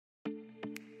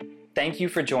Thank you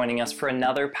for joining us for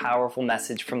another powerful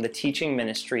message from the teaching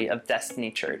ministry of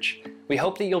Destiny Church. We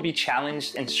hope that you'll be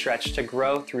challenged and stretched to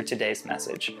grow through today's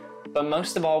message. But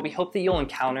most of all, we hope that you'll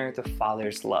encounter the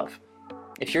Father's love.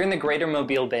 If you're in the greater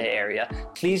Mobile Bay area,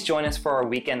 please join us for our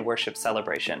weekend worship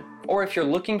celebration. Or if you're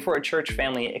looking for a church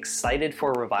family excited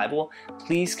for a revival,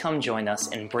 please come join us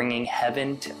in bringing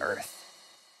heaven to earth.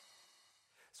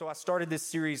 So I started this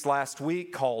series last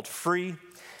week called Free,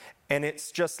 and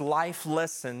it's just life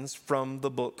lessons from the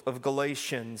book of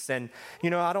Galatians. And,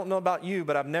 I don't know about you,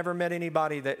 but I've never met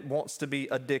anybody that wants to be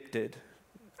addicted.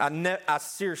 I've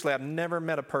never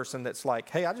met a person that's like,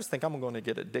 hey, I just think I'm going to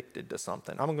get addicted to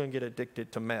something. I'm going to get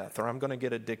addicted to meth, or I'm going to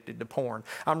get addicted to porn.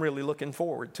 I'm really looking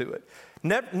forward to it.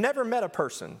 Never met a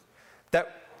person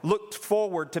that looked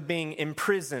forward to being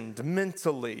imprisoned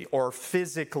mentally or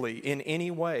physically in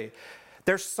any way.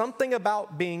 There's something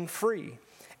about being free.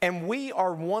 And we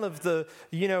are one of the,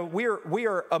 we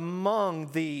are among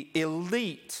the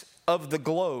elite of the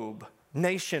globe,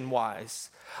 nation-wise,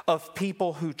 of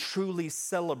people who truly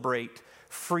celebrate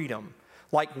freedom.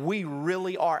 Like we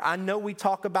really are. I know we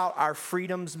talk about our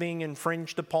freedoms being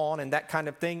infringed upon and that kind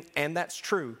of thing, and that's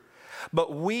true.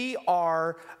 But we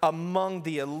are among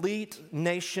the elite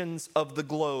nations of the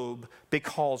globe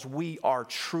because we are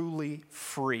truly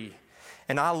free.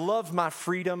 And I love my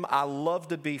freedom. I love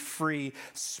to be free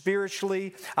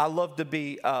spiritually. I love to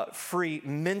be free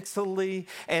mentally.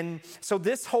 And so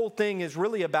this whole thing is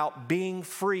really about being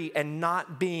free and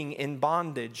not being in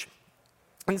bondage.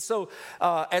 And so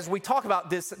as we talk about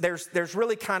this, there's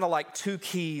really kind of like two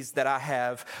keys that I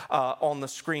have on the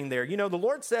screen there. The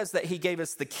Lord says that He gave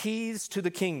us the keys to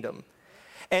the kingdom.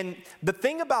 And the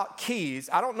thing about keys,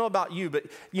 I don't know about you, but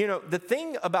the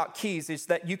thing about keys is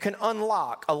that you can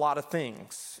unlock a lot of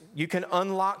things. You can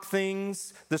unlock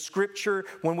things. The scripture,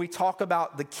 when we talk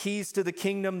about the keys to the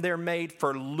kingdom, they're made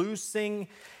for loosing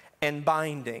and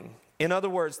binding. In other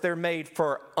words, they're made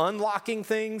for unlocking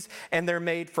things and they're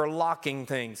made for locking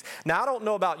things. Now, I don't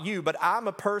know about you, but I'm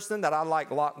a person that I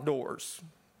like locked doors.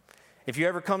 If you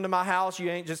ever come to my house, you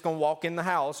ain't just going to walk in the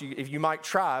house. You might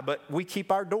try, but we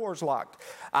keep our doors locked.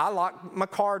 I lock my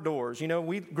car doors.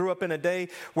 We grew up in a day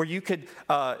where you could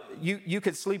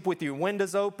sleep with your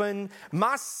windows open.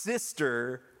 My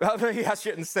sister, I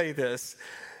shouldn't say this.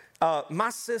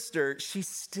 My sister,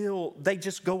 they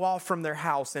just go off from their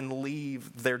house and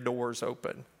leave their doors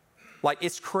open. Like,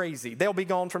 it's crazy. They'll be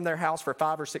gone from their house for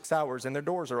 5 or 6 hours and their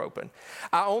doors are open.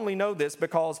 I only know this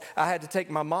because I had to take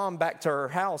my mom back to her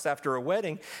house after a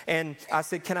wedding. And I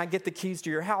said, can I get the keys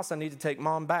to your house? I need to take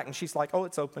mom back. And she's like, oh,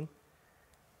 it's open.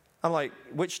 I'm like,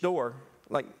 which door?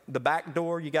 Like the back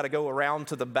door? You got to go around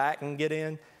to the back and get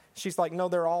in? She's like, no,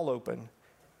 they're all open.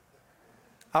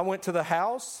 I went to the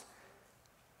house,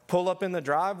 pull up in the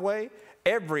driveway.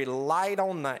 Every light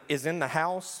is in the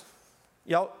house.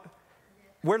 Y'all,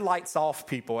 we're lights off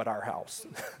people at our house.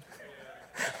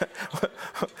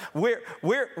 we're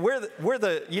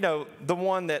the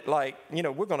one that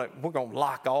we're gonna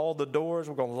lock all the doors.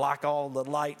 We're gonna lock all the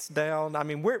lights down. I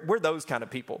mean, we're those kind of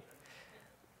people.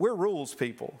 We're rules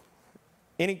people.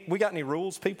 We got any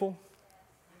rules people?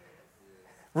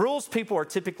 Rules people are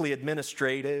typically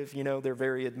administrative. They're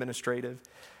very administrative.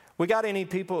 We got any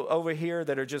people over here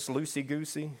that are just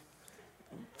loosey-goosey?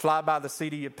 Fly by the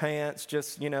seat of your pants,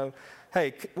 just,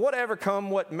 hey, whatever come,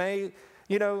 what may,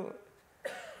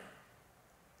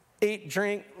 eat,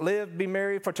 drink, live, be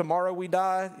merry, for tomorrow we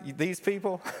die. These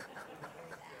people.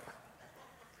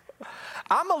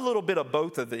 I'm a little bit of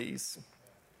both of these.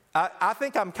 I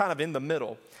think I'm kind of in the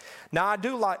middle. Now, I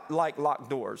do like locked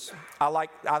doors. I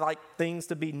like things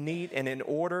to be neat and in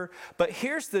order. But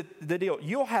here's the deal.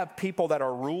 You'll have people that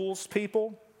are rules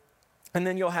people, and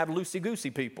then you'll have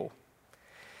loosey-goosey people.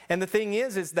 And the thing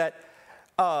is that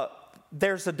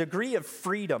there's a degree of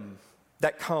freedom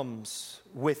that comes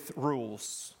with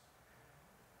rules.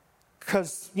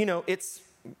 Because,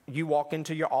 you walk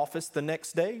into your office the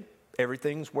next day,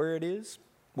 everything's where it is,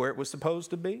 where it was supposed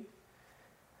to be.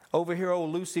 Over here,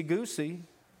 old loosey-goosey,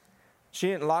 she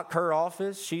didn't lock her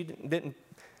office. She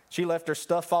left her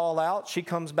stuff all out. She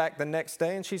comes back the next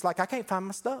day and she's like, I can't find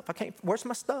my stuff. Where's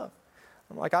my stuff?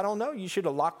 I'm like, I don't know. You should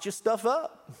have locked your stuff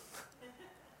up.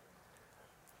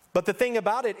 But the thing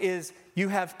about it is you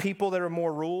have people that are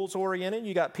more rules-oriented.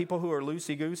 You got people who are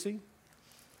loosey-goosey.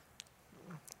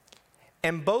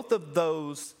 And both of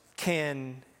those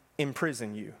can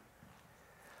imprison you.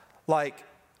 Like,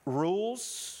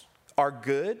 rules are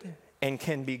good and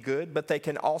can be good, but they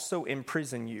can also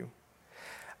imprison you.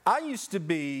 I used to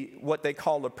be what they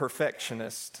call a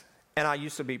perfectionist, and I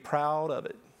used to be proud of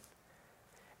it.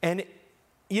 And,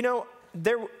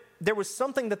 there was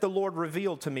something that the Lord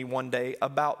revealed to me one day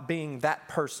about being that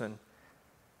person,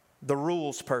 the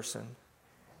rules person.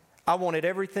 I wanted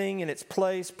everything in its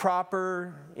place,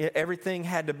 proper. Everything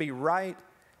had to be right.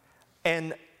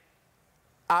 And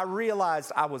I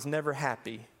realized I was never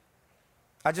happy.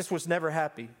 I just was never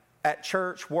happy. At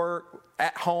church, work,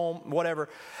 at home, whatever.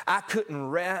 I couldn't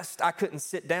rest. I couldn't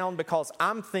sit down because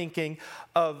I'm thinking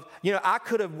of, I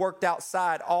could have worked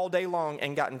outside all day long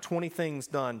and gotten 20 things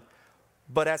done.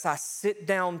 But as I sit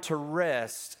down to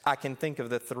rest, I can think of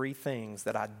the 3 things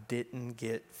that I didn't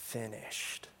get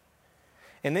finished.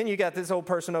 And then you got this old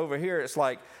person over here. It's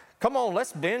like, come on,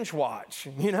 let's binge watch.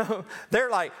 They're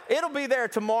like, it'll be there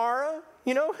tomorrow.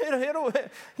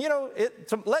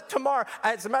 Let tomorrow.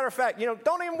 As a matter of fact,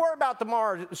 don't even worry about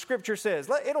tomorrow. Scripture says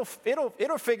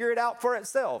it'll figure it out for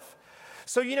itself.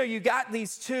 So you got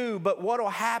these 2, but what'll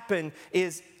happen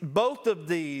is both of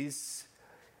these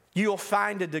you'll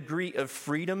find a degree of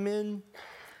freedom in,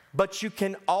 but you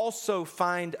can also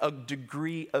find a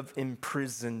degree of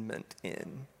imprisonment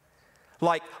in.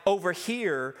 Like over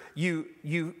here, you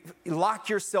lock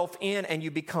yourself in and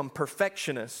you become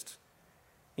perfectionist.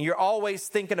 You're always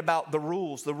thinking about the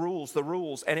rules,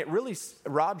 and it really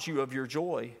robs you of your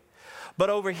joy. But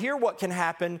over here, what can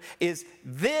happen is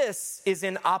this is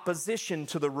in opposition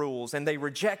to the rules, and they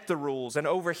reject the rules. And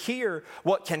over here,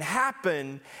 what can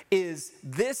happen is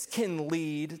this can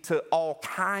lead to all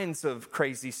kinds of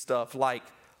crazy stuff like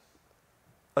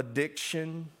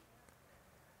addiction,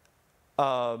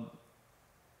 to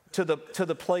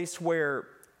the place where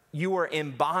you are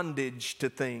in bondage to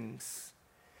things.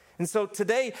 And so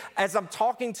today, as I'm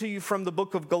talking to you from the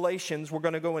book of Galatians, we're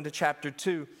going to go into chapter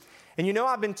 2. And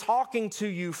I've been talking to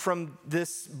you from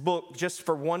this book just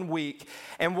for 1 week.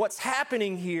 And what's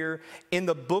happening here in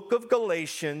the book of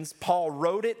Galatians, Paul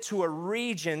wrote it to a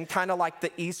region kind of like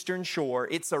the Eastern Shore.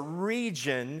 It's a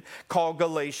region called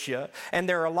Galatia. And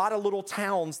there are a lot of little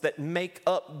towns that make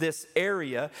up this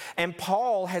area. And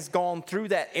Paul has gone through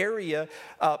that area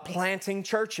planting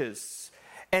churches.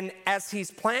 And as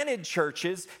he's planted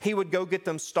churches, he would go get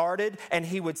them started, and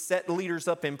he would set leaders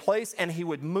up in place, and he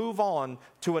would move on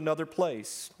to another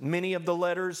place. Many of the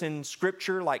letters in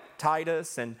Scripture, like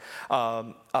Titus and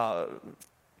 1st,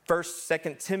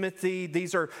 2nd Timothy,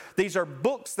 these are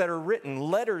books that are written,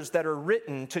 letters that are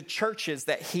written to churches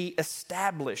that he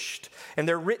established, and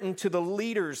they're written to the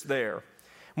leaders there.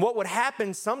 What would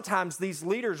happen, sometimes these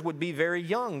leaders would be very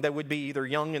young. They would be either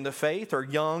young in the faith or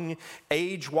young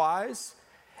age-wise.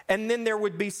 And then there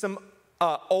would be some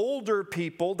older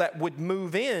people that would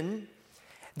move in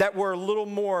that were a little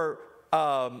more,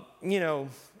 how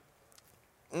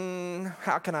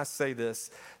can I say this?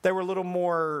 They were a little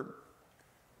more,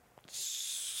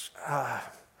 I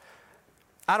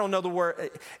don't know the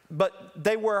word, but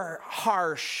they were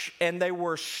harsh and they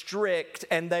were strict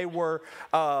and they were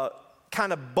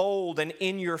kind of bold and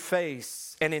in your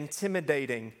face and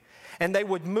intimidating. And they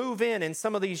would move in, and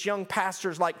some of these young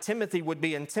pastors like Timothy would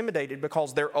be intimidated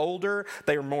because they're older,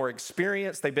 they're more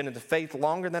experienced, they've been in the faith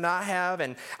longer than I have,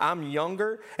 and I'm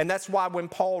younger. And that's why when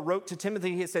Paul wrote to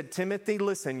Timothy, he said, Timothy,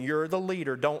 listen, you're the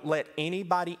leader. Don't let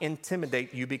anybody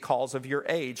intimidate you because of your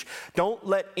age. Don't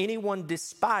let anyone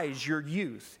despise your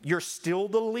youth. You're still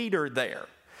the leader there.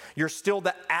 You're still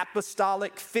the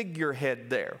apostolic figurehead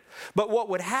there. But what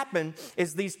would happen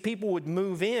is these people would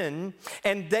move in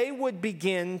and they would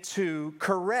begin to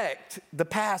correct the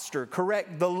pastor,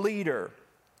 correct the leader.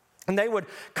 And they would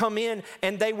come in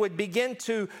and they would begin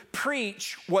to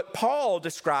preach what Paul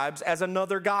describes as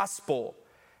another gospel.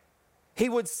 He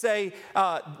would say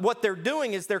what they're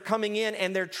doing is they're coming in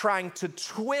and they're trying to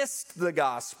twist the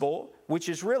gospel, which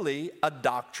is really a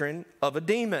doctrine of a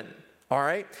demon. All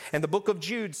right? And the book of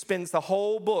Jude spends the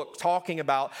whole book talking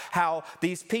about how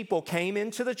these people came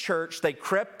into the church, they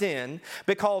crept in,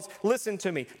 because, listen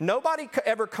to me, nobody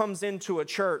ever comes into a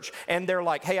church and they're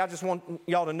like, hey, I just want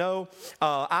y'all to know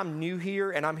I'm new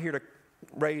here and I'm here to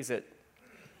raise it.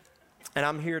 And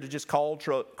I'm here to just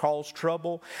cause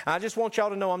trouble. And I just want y'all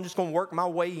to know I'm just going to work my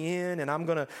way in and I'm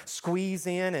going to squeeze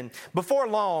in. And before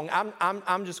long,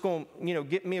 I'm just going to,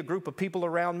 get me a group of people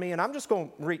around me and I'm just going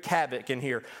to wreak havoc in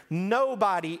here.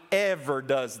 Nobody ever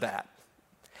does that.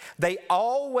 They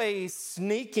always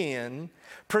sneak in,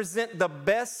 present the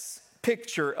best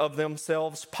picture of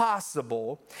themselves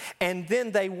possible, and then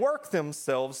they work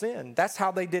themselves in. That's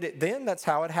how they did it then. That's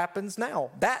how it happens now.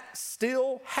 That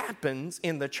still happens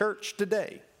in the church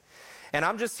today. And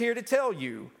I'm just here to tell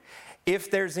you, if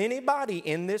there's anybody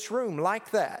in this room like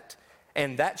that,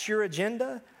 and that's your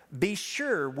agenda, be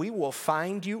sure we will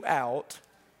find you out,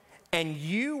 and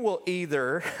you will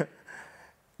either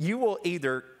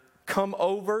come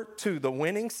over to the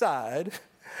winning side,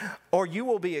 or you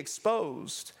will be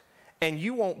exposed and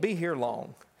you won't be here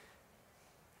long.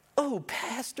 Oh,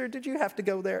 Pastor, did you have to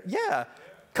go there? Yeah,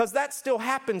 because that still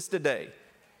happens today.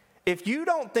 If you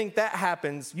don't think that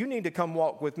happens, you need to come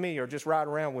walk with me or just ride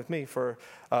around with me for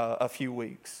a few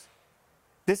weeks.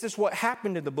 This is what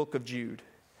happened in the book of Jude.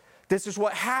 This is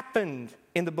what happened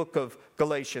in the book of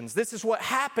Galatians. This is what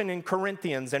happened in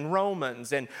Corinthians and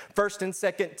Romans and 1st and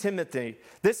 2nd Timothy.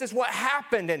 This is what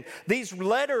happened, and these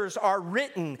letters are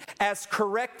written as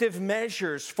corrective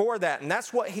measures for that, and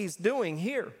that's what he's doing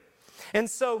here. And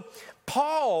so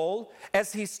Paul,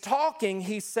 as he's talking,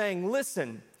 he's saying,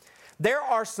 listen, there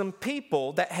are some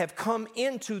people that have come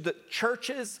into the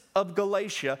churches of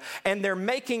Galatia, and they're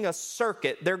making a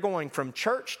circuit. They're going from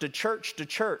church to church to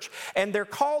church, and they're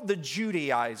called the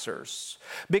Judaizers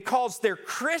because they're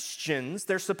Christians.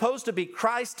 They're supposed to be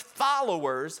Christ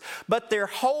followers, but they're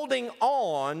holding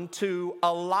on to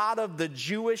a lot of the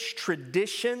Jewish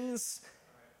traditions.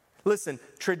 Listen,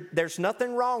 there's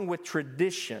nothing wrong with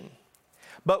tradition,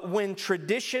 but when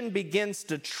tradition begins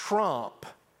to trump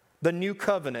the new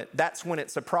covenant, that's when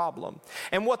it's a problem.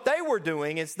 And what they were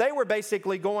doing is they were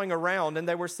basically going around and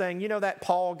they were saying, you know, that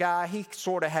Paul guy, he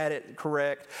sort of had it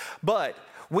correct, but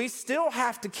we still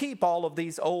have to keep all of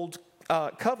these old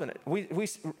covenant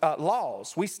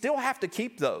laws. We still have to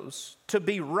keep those to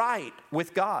be right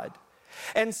with God.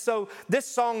 And so this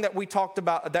song that we talked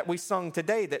about, that we sung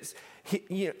today, that's,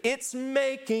 you know, it's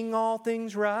making all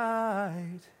things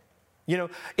right. You know,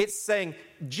 it's saying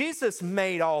Jesus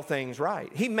made all things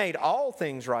right. He made all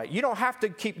things right. You don't have to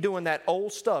keep doing that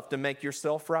old stuff to make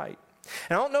yourself right.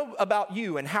 And I don't know about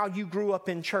you and how you grew up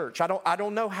in church. I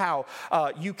don't know how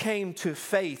you came to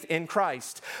faith in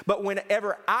Christ. But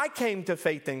whenever I came to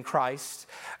faith in Christ,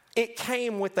 it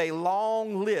came with a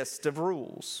long list of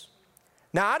rules.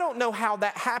 Now, I don't know how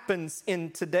that happens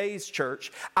in today's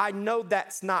church. I know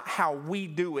that's not how we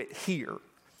do it here.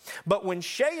 But when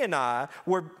Shay and I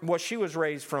she was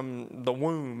raised from the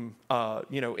womb,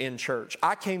 in church.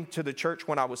 I came to the church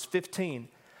when I was 15.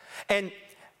 And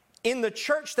in the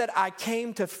church that I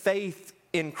came to faith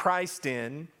in Christ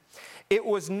in, it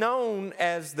was known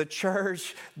as the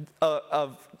church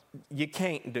of you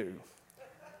can't do.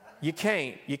 You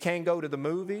can't go to the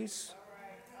movies.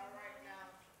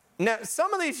 Now,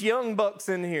 some of these young bucks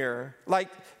in here, like,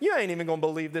 you ain't even going to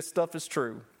believe this stuff is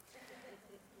true.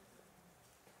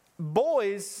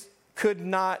 Boys could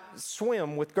not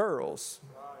swim with girls.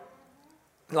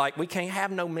 Like, we can't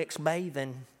have no mixed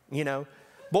bathing, you know.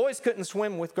 Boys couldn't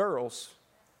swim with girls.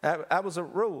 That was a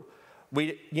rule.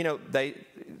 They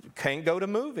can't go to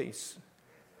movies.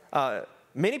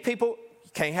 Many people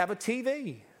can't have a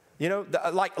TV. You know,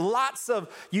 like lots of,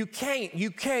 you can't.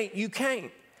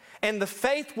 And the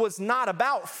faith was not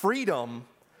about freedom.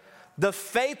 The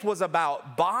faith was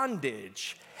about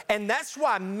bondage. And that's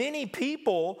why many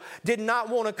people did not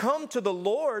want to come to the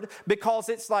Lord, because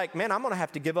it's like, man, I'm going to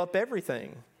have to give up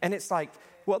everything. And it's like,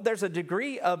 well, there's a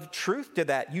degree of truth to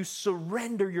that. You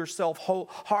surrender yourself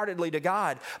wholeheartedly to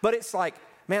God. But it's like,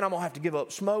 man, I'm going to have to give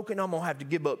up smoking. I'm going to have to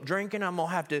give up drinking. I'm going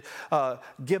to have to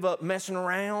give up messing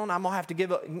around. I'm going to have to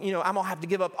give up, I'm going to have to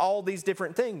give up all these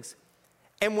different things.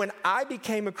 And when I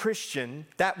became a Christian,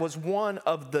 that was one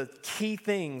of the key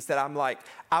things that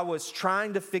I was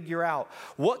trying to figure out.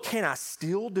 What can I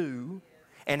still do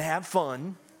and have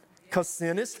fun? Because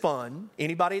sin is fun.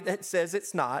 Anybody that says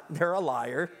it's not, they're a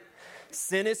liar.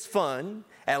 Sin is fun,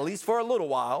 at least for a little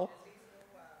while.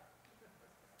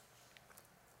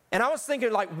 And I was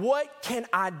thinking, like, what can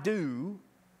I do,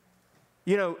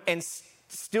 and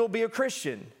still be a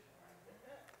Christian?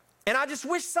 And I just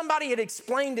wish somebody had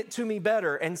explained it to me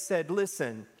better and said,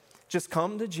 listen, just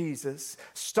come to Jesus,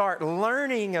 start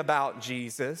learning about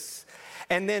Jesus,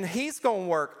 and then he's going to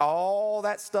work all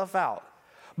that stuff out.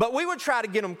 But we would try to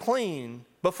get them clean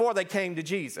before they came to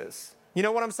Jesus. You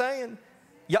know what I'm saying?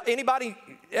 Anybody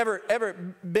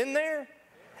ever been there?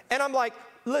 And I'm like,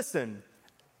 listen,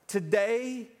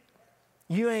 today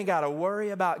you ain't got to worry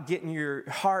about getting your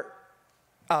heart,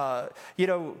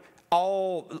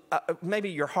 maybe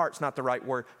your heart's not the right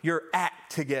word, your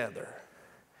act together.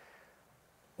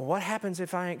 Well, what happens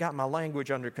if I ain't got my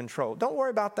language under control? Don't worry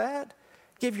about that.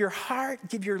 Give your heart,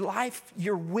 give your life,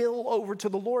 your will over to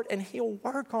the Lord, and he'll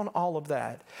work on all of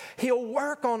that. He'll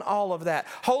work on all of that.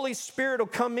 Holy Spirit will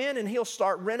come in and he'll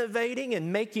start renovating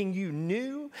and making you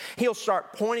new. He'll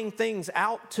start pointing things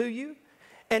out to you.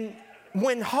 And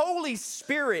when Holy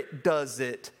Spirit does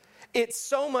it, it's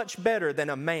so much better than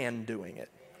a man doing it.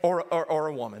 Or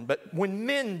a woman, but when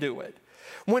men do it,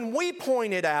 when we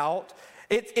point it out,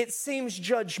 it seems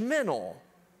judgmental,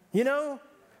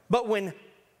 but when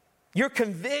You're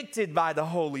convicted by the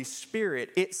Holy Spirit.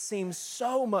 It seems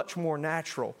so much more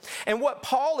natural. And what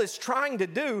Paul is trying to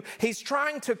do, he's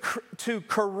trying to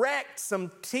correct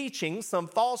some teaching, some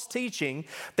false teaching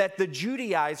that the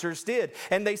Judaizers did.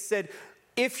 And they said,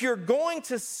 if you're going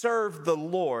to serve the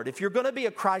Lord, if you're going to be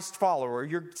a Christ follower,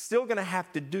 you're still going to have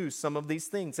to do some of these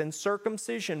things. And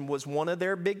circumcision was one of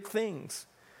their big things.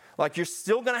 Like, you're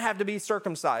still going to have to be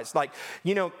circumcised. Like,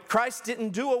 Christ didn't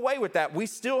do away with that. We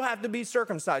still have to be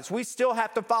circumcised. We still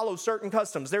have to follow certain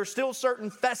customs. There's still certain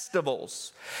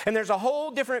festivals. And there's a whole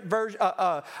different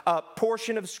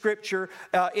portion of Scripture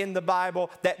in the Bible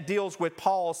that deals with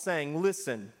Paul saying,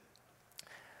 listen,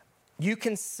 you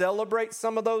can celebrate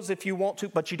some of those if you want to,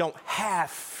 but you don't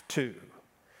have to.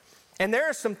 And there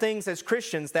are some things as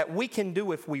Christians that we can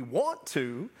do if we want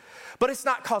to, but it's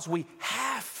not because we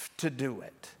have to do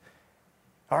it.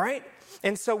 All right?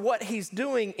 And so what he's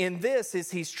doing in this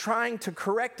is he's trying to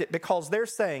correct it, because they're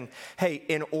saying, hey,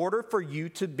 in order for you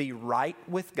to be right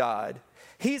with God,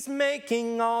 he's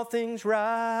making all things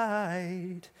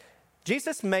right.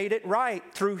 Jesus made it right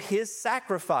through his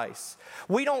sacrifice.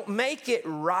 We don't make it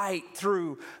right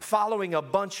through following a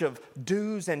bunch of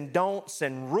do's and don'ts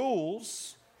and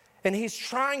rules. And he's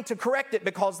trying to correct it,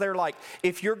 because they're like,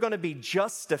 if you're going to be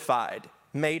justified,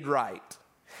 made right,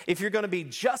 if you're going to be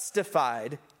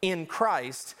justified in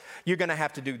Christ, you're going to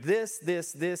have to do this,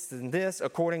 this, this, and this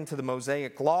according to the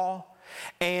Mosaic law.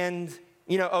 And,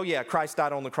 oh yeah, Christ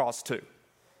died on the cross too.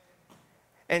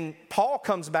 And Paul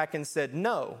comes back and said,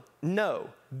 no,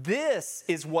 this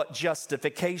is what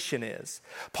justification is.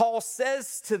 Paul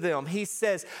says to them, he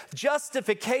says,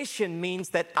 justification means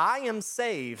that I am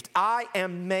saved. I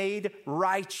am made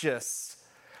righteous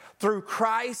through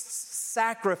Christ's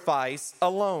sacrifice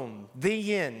alone.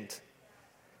 The end.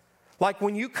 Like,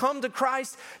 when you come to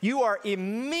Christ, you are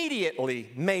immediately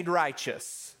made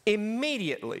righteous.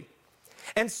 Immediately.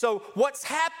 And so what's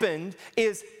happened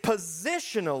is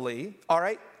positionally, all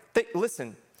right,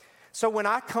 listen. So when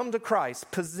I come to Christ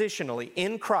positionally,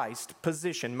 in Christ,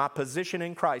 my position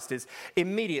in Christ is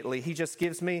immediately, he just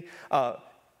gives me a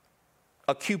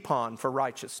coupon for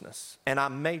righteousness, and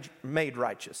I'm made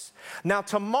righteous. Now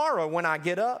tomorrow when I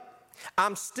get up,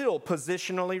 I'm still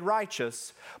positionally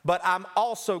righteous, but I'm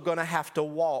also going to have to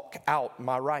walk out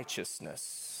my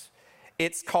righteousness.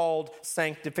 It's called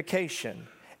sanctification.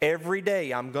 Every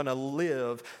day I'm going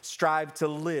to strive to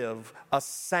live a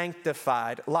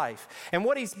sanctified life. And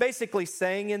what he's basically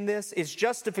saying in this is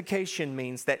justification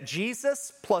means that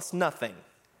Jesus plus nothing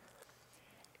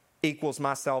equals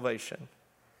my salvation.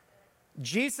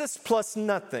 Jesus plus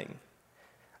nothing.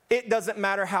 It doesn't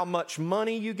matter how much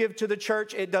money you give to the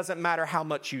church. It doesn't matter how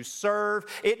much you serve.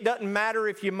 It doesn't matter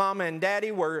if your mama and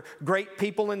daddy were great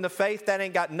people in the faith. That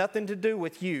ain't got nothing to do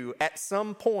with you. At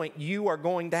some point, you are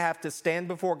going to have to stand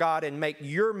before God and make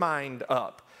your mind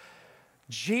up.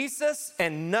 Jesus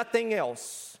and nothing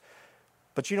else.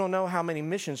 But you don't know how many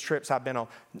missions trips I've been on.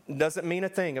 Doesn't mean a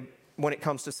thing when it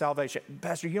comes to salvation.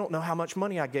 Pastor, you don't know how much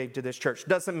money I gave to this church.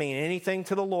 Doesn't mean anything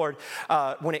to the Lord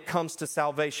when it comes to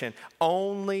salvation.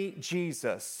 Only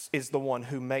Jesus is the one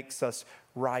who makes us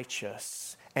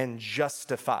righteous and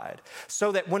justified,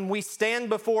 so that when we stand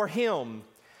before him,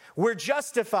 we're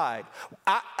justified.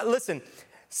 Listen,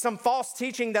 some false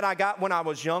teaching that I got when I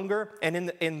was younger and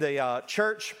in the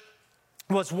church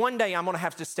was, one day I'm going to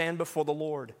have to stand before the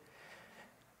Lord.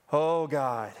 Oh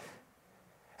God.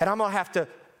 And I'm going to have to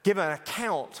give an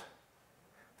account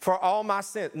for all my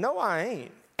sins. No, I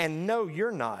ain't. And no,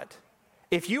 you're not.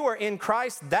 If you are in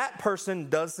Christ, that person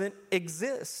doesn't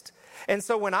exist. And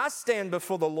so when I stand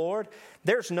before the Lord,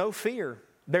 there's no fear.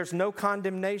 There's no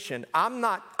condemnation. I'm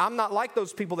not like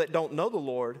those people that don't know the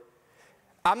Lord.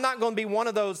 I'm not going to be one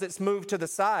of those that's moved to the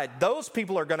side. Those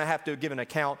people are going to have to give an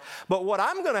account. But what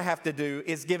I'm going to have to do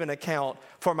is give an account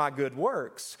for my good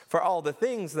works, for all the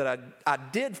things that I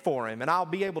did for him. And I'll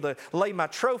be able to lay my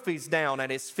trophies down at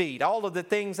his feet. All of the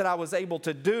things that I was able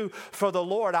to do for the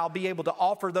Lord, I'll be able to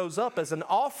offer those up as an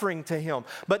offering to him.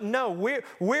 But no,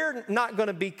 we're not going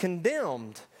to be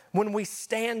condemned when we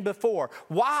stand before.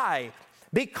 Why?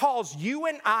 Because you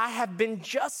and I have been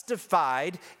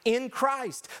justified in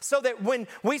Christ, so that when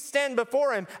we stand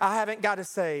before him, I haven't got to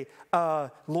say,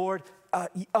 Lord,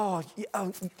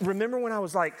 remember when I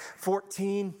was like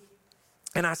 14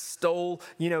 and I stole,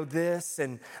 this,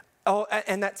 and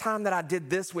that time that I did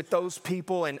this with those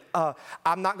people, and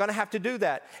I'm not going to have to do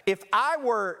that. If I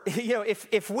were,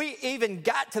 if we even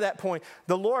got to that point,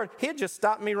 the Lord, he'd just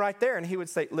stop me right there and he would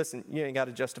say, listen, you ain't got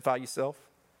to justify yourself.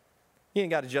 You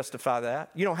ain't got to justify that.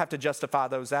 You don't have to justify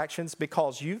those actions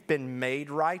because you've been made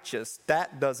righteous.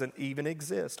 That doesn't even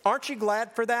exist. Aren't you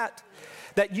glad for that?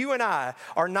 That you and I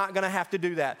are not going to have to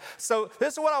do that. So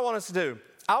this is what I want us to do.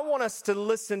 I want us to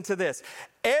listen to this.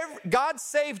 God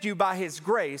saved you by His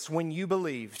grace when you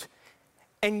believed.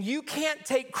 And you can't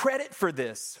take credit for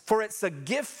this, for it's a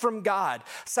gift from God.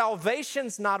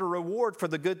 Salvation's not a reward for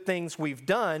the good things we've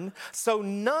done, so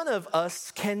none of us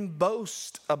can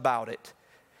boast about it.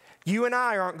 You and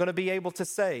I aren't going to be able to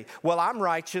say, well, I'm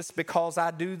righteous because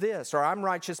I do this, or I'm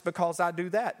righteous because I do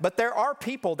that. But there are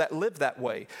people that live that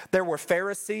way. There were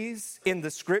Pharisees in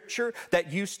the scripture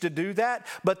that used to do that.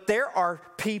 But there are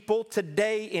people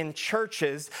today in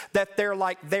churches that they're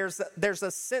like, there's a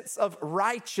sense of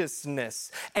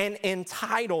righteousness and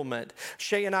entitlement.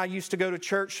 Shay and I used to go to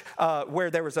church where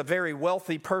there was a very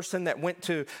wealthy person that went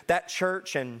to that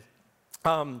church, and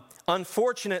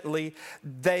unfortunately,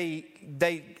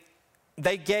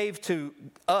 they gave to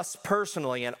us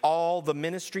personally and all the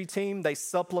ministry team. They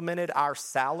supplemented our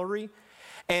salary.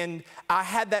 And I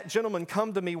had that gentleman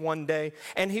come to me one day,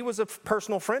 and he was a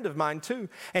personal friend of mine too.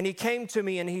 And he came to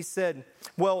me and he said,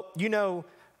 well,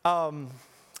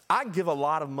 I give a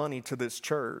lot of money to this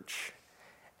church.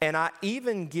 And I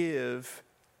even give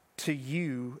to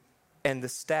you and the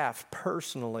staff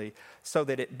personally so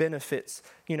that it benefits,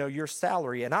 your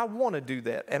salary. And I want to do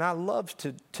that. And I love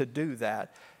to do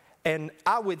that. And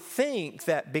I would think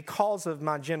that because of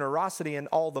my generosity and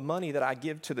all the money that I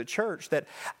give to the church, that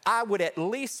I would at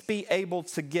least be able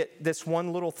to get this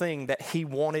one little thing that he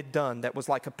wanted done that was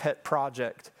like a pet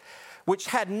project, which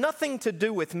had nothing to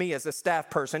do with me as a staff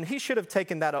person. He should have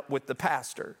taken that up with the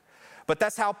pastor. But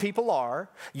that's how people are.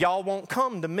 Y'all won't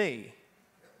come to me,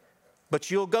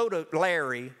 but you'll go to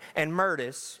Larry and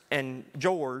Murtis and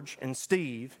George and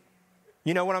Steve.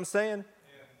 You know what I'm saying?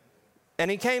 And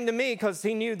he came to me because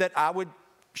he knew that I would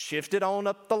shift it on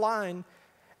up the line.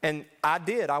 And I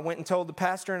did. I went and told the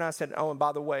pastor, and I said, oh, and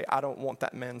by the way, I don't want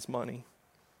that man's money.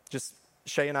 Just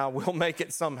Shay and I will make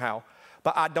it somehow.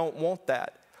 But I don't want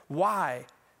that. Why?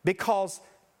 Because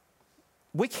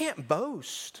we can't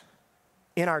boast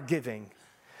in our giving.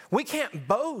 We can't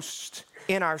boast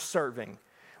in our serving.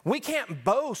 We can't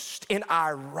boast in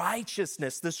our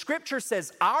righteousness. The scripture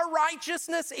says our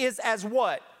righteousness is as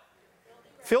what?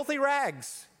 Filthy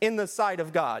rags in the sight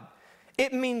of God.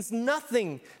 It means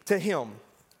nothing to Him.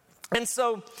 And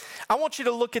so I want you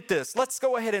to look at this. Let's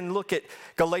go ahead and look at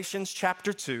Galatians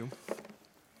chapter 2.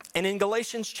 And in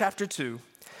Galatians chapter 2,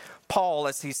 Paul,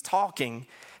 as he's talking,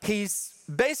 he's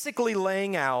basically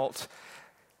laying out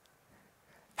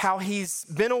how he's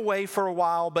been away for a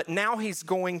while, but now he's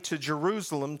going to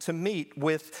Jerusalem to meet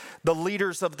with the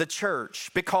leaders of the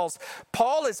church, because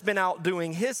Paul has been out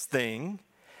doing his thing,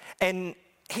 and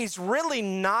he's really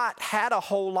not had a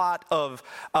whole lot of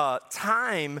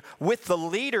time with the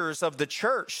leaders of the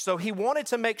church. So he wanted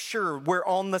to make sure we're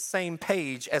on the same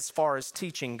page as far as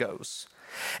teaching goes.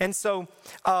 And so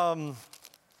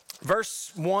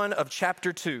verse 1 of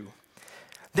chapter 2.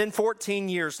 Then 14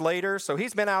 years later, so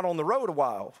he's been out on the road a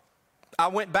while, I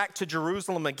went back to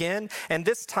Jerusalem again, and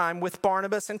this time with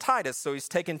Barnabas and Titus. So he's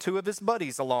taken two of his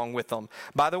buddies along with him.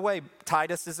 By the way,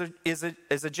 Titus is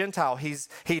a Gentile. He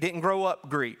didn't grow up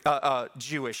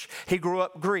Jewish. He grew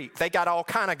up Greek. They got all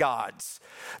kind of gods.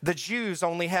 The Jews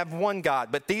only have one God,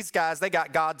 but these guys, they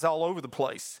got gods all over the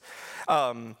place.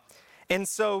 And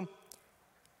so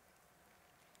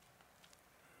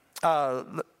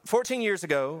 14 years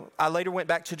ago, I later went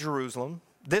back to Jerusalem.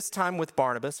 This time with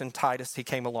Barnabas and Titus, he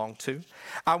came along too.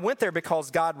 I went there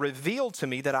because God revealed to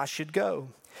me that I should go.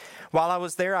 While I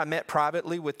was there, I met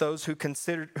privately with those who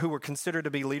were considered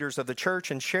to be leaders of the church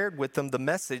and shared with them the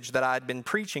message that I had been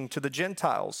preaching to the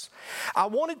Gentiles. I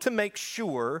wanted to make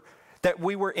sure that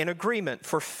we were in agreement,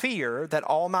 for fear that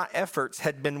all my efforts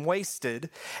had been wasted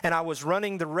and I was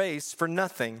running the race for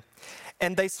nothing.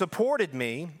 And they supported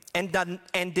me and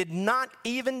did not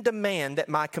even demand that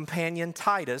my companion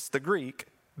Titus, the Greek,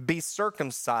 be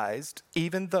circumcised,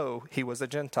 even though he was a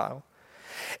Gentile.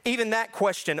 Even that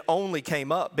question only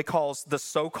came up because the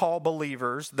so-called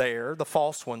believers there, the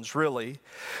false ones really,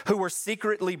 who were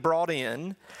secretly brought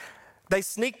in, they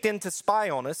sneaked in to spy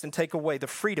on us and take away the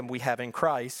freedom we have in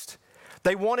Christ.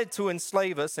 They wanted to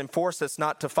enslave us and force us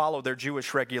not to follow their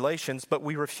Jewish regulations, but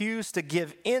we refused to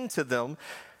give in to them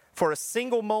for a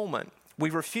single moment. We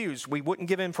refused. We wouldn't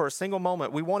give in for a single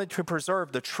moment. We wanted to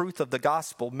preserve the truth of the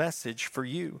gospel message for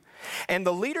you. And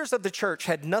the leaders of the church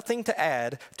had nothing to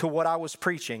add to what I was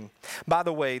preaching. By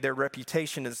the way, their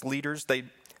reputation as leaders,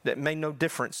 that made no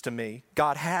difference to me.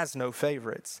 God has no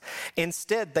favorites.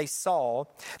 Instead, they saw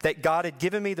that God had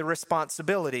given me the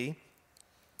responsibility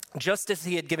just as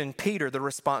he had given Peter the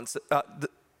response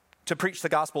to preach the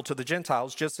gospel to the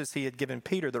Gentiles, just as he had given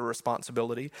Peter the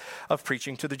responsibility of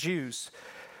preaching to the Jews.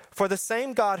 For the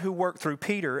same God who worked through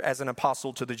Peter as an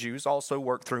apostle to the Jews also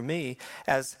worked through me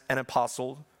as an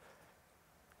apostle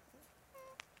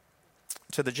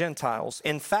to the Gentiles.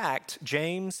 In fact,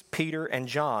 James, Peter, and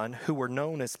John, who were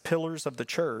known as pillars of the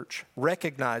church,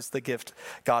 recognized the gift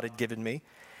God had given me,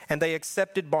 and they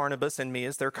accepted Barnabas and me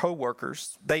as their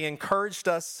co-workers. They encouraged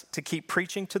us to keep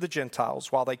preaching to the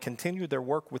Gentiles while they continued their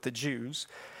work with the Jews.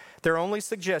 Their only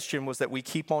suggestion was that we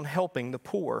keep on helping the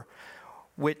poor,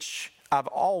 which I've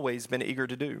always been eager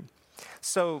to do.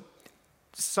 So,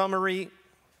 summary,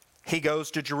 he goes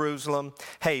to Jerusalem.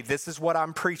 Hey, this is what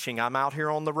I'm preaching. I'm out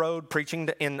here on the road preaching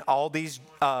in all these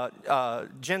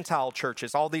Gentile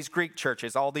churches, all these Greek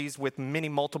churches, all these with many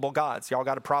multiple gods. Y'all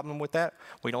got a problem with that?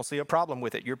 We don't see a problem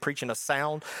with it. You're preaching a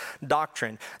sound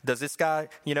doctrine. Does this guy,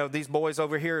 these boys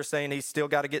over here are saying he's still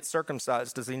got to get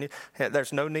circumcised. Does he need?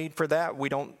 There's no need for that. We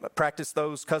don't practice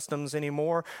those customs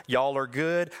anymore. Y'all are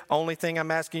good. Only thing I'm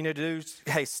asking you to do is,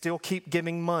 hey, still keep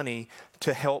giving money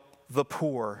to help the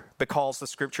poor, because the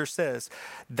scripture says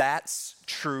that's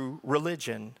true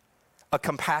religion, a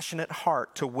compassionate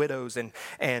heart to widows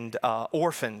and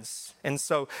orphans. And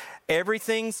so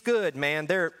everything's good, man.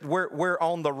 We're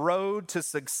on the road to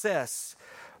success.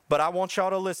 But I want y'all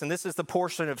to listen. This is the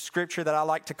portion of scripture that I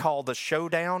like to call the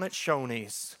showdown at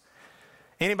Shoney's.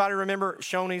 Anybody remember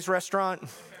Shoney's restaurant?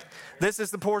 This is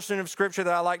the portion of scripture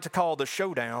that I like to call the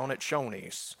showdown at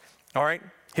Shoney's. All right,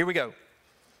 here we go.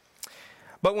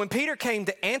 But when Peter came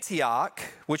to Antioch,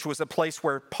 which was a place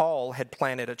where Paul had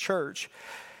planted a church,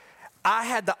 I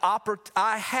had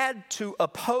to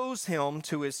oppose him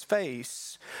to his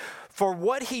face, for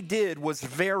what he did was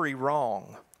very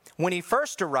wrong. When he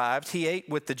first arrived, he ate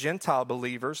with the Gentile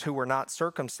believers who were not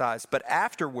circumcised. But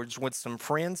afterwards, when some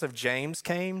friends of James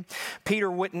came, Peter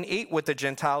wouldn't eat with the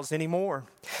Gentiles anymore.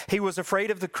 He was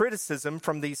afraid of the criticism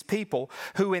from these people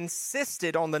who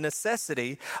insisted on the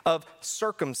necessity of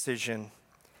circumcision.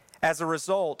 As a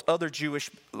result,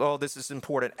 this is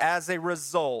important. As a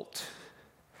result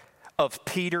of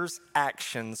Peter's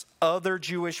actions, other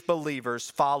Jewish believers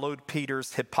followed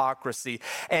Peter's hypocrisy.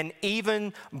 And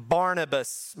even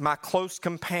Barnabas, my close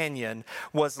companion,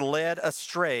 was led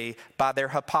astray by their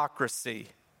hypocrisy.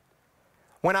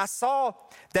 When I saw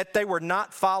that they were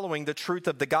not following the truth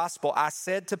of the gospel, I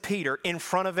said to Peter in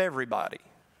front of everybody,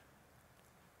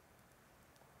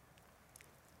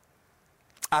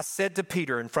 I said to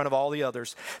Peter in front of all the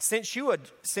others, since you,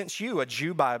 a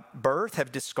Jew by birth,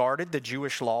 have discarded the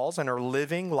Jewish laws and are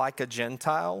living like a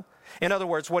Gentile. In other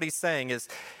words, what he's saying is,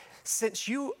 since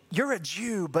you're a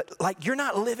Jew, but you're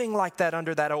not living like that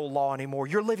under that old law anymore.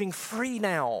 You're living free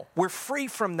now. We're free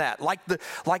from that, like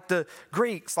the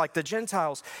Greeks, like the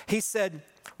Gentiles. He said,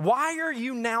 why are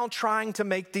you now trying to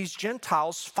make these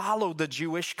Gentiles follow the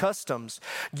Jewish customs?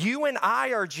 You and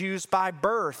I are Jews by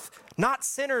birth, not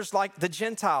sinners like the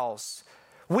Gentiles.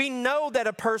 We know that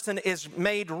a person is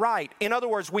made right. In other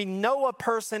words, we know a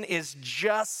person is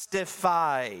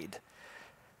justified.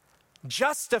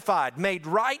 Justified, made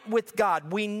right with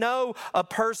God. We know a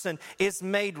person is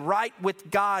made right with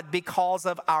God because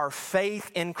of our faith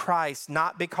in Christ,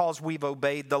 not because we've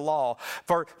obeyed the law.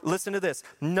 For listen to this,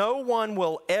 no one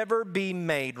will ever be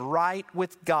made right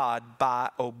with God by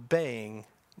obeying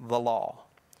the law.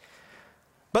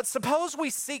 But suppose we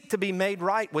seek to be made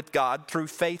right with God through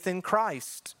faith in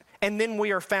Christ, and then we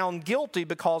are found guilty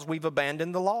because we've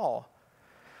abandoned the law.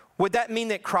 Would that mean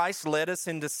that Christ led us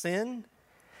into sin?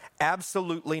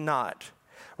 Absolutely not.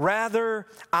 Rather,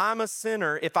 I'm a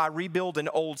sinner if I rebuild an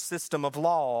old system of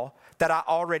law that I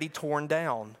already torn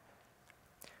down.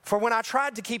 For when I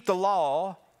tried to keep the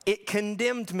law, it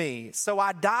condemned me. So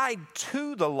I died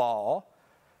to the law.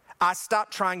 I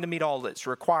stopped trying to meet all its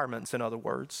requirements, in other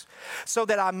words, so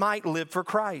that I might live for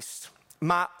Christ.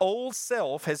 My old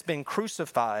self has been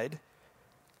crucified.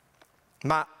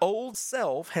 My old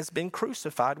self has been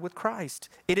crucified with Christ.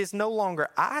 It is no longer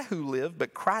I who live,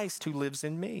 but Christ who lives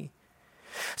in me.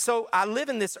 So I live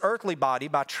in this earthly body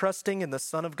by trusting in the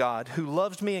Son of God who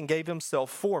loved me and gave himself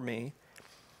for me.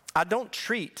 I don't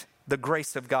treat the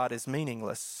grace of God as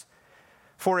meaningless.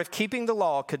 For if keeping the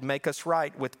law could make us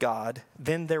right with God,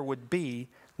 then there would be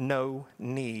no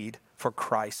need for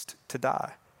Christ to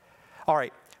die. All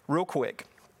right, real quick.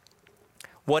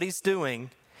 What he's doing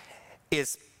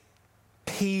is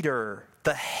Peter,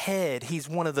 the head, he's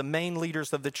one of the main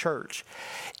leaders of the church.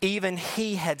 Even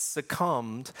he had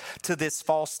succumbed to this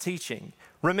false teaching.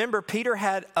 Remember, Peter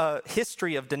had a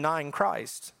history of denying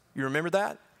Christ. You remember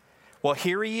that? Well,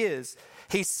 here he is.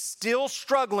 He's still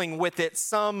struggling with it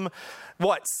 17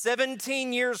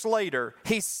 years later.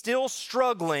 He's still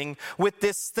struggling with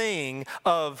this thing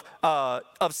of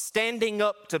standing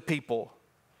up to people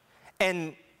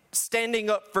and standing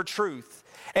up for truth.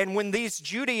 And when these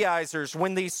Judaizers,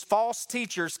 when these false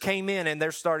teachers came in and they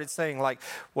started saying like,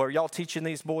 well, are y'all teaching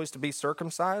these boys to be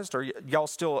circumcised? Or y'all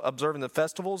still observing the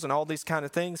festivals and all these kind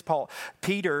of things?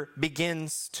 Peter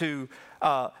begins to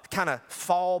kind of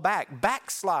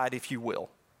backslide, if you will.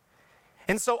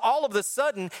 And so all of a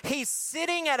sudden, he's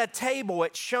sitting at a table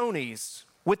at Shoney's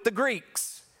with the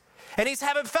Greeks. And he's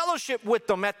having fellowship with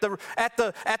them at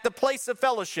the place of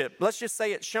fellowship. Let's just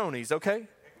say it's Shoney's, okay?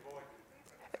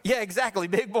 Yeah, exactly,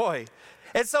 big boy.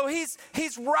 And so he's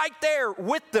right there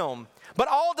with them. But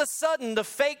all of a sudden, the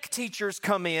fake teachers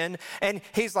come in, and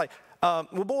he's like, well,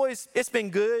 boys, it's been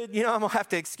good. I'm going to have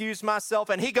to excuse myself.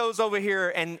 And he goes over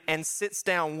here and sits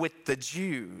down with the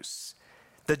Jews,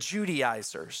 the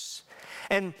Judaizers.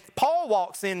 And Paul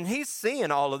walks in, he's seeing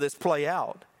all of this play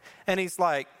out. And he's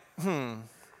like, I'm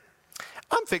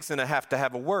fixing to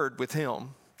have a word with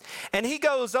him. And he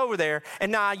goes over there.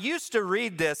 And now I used to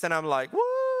read this, and I'm like, what?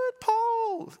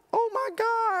 Paul, oh my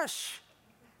gosh,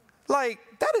 like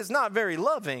that is not very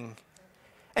loving.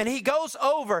 And he goes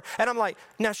over, and I'm like,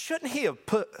 now shouldn't he have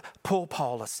pull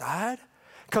Paul aside?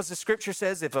 Because the scripture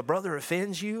says if a brother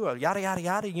offends you, or yada, yada,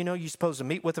 yada, you're supposed to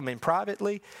meet with him in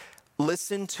privately.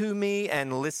 Listen to me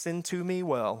and listen to me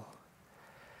well.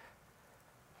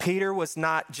 Peter was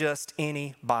not just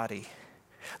anybody.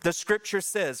 The scripture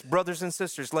says, brothers and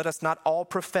sisters, let us not all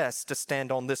profess to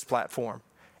stand on this platform.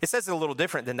 It says it a little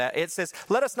different than that. It says,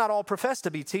 let us not all profess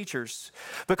to be teachers,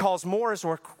 because more is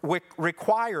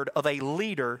required of a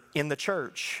leader in the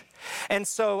church. And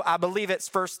so I believe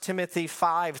it's 1 Timothy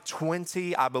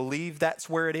 5:20. I believe that's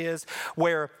where it is,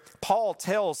 where Paul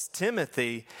tells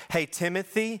Timothy, hey,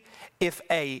 Timothy, if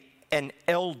an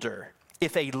elder,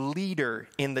 if a leader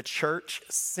in the church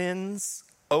sins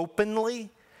openly,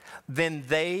 then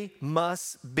they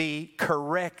must be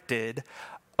corrected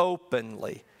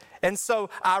openly. And so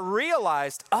I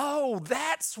realized, oh,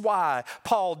 that's why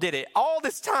Paul did it. All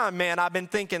this time, man, I've been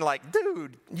thinking like,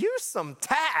 dude, use some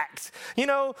tact,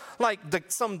 like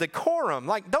some decorum.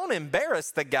 Like, don't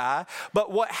embarrass the guy.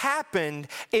 But what happened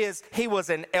is he was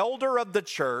an elder of the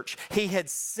church. He had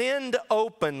sinned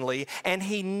openly, and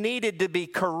he needed to be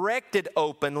corrected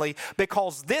openly,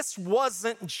 because this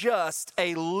wasn't just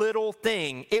a little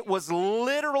thing. It was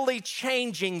literally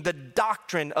changing the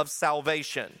doctrine of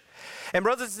salvation. And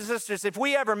brothers and sisters, if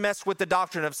we ever mess with the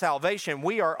doctrine of salvation,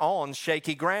 we are on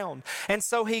shaky ground. And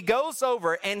so he goes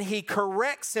over and he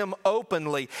corrects him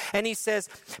openly. And he says,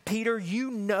 Peter, you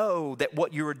know that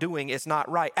what you are doing is not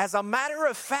right. As a matter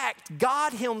of fact,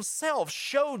 God himself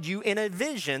showed you in a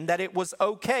vision that it was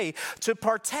okay to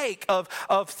partake of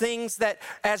things that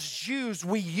as Jews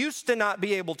we used to not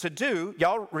be able to do.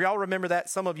 Y'all remember that,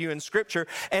 some of you in scripture.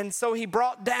 And so he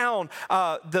brought down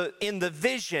in the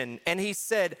vision, and he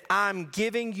said, I'm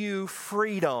giving you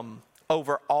freedom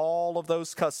over all of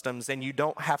those customs, and you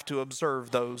don't have to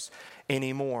observe those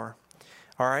anymore.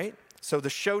 All right? So the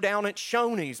showdown at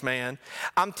Shoney's, man,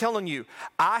 I'm telling you,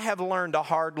 I have learned a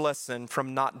hard lesson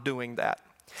from not doing that.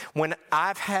 When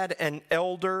I've had an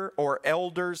elder or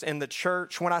elders in the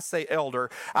church, when I say elder,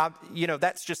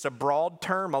 that's just a broad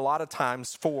term a lot of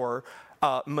times for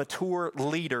mature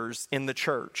leaders in the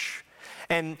church.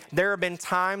 And there have been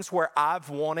times where I've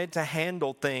wanted to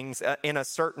handle things in a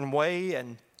certain way,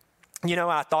 and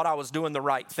I thought I was doing the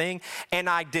right thing, and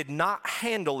I did not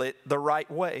handle it the right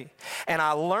way. And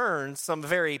I learned some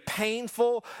very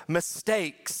painful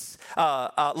mistakes,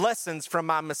 lessons from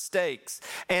my mistakes.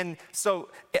 And so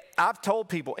I've told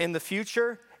people in the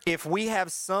future, if we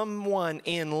have someone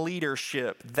in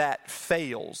leadership that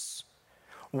fails,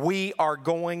 we are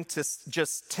going to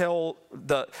just tell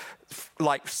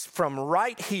from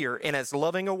right here in as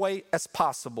loving a way as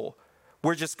possible,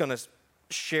 we're just going to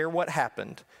share what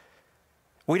happened.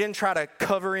 We didn't try to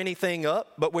cover anything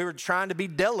up, but we were trying to be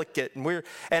delicate.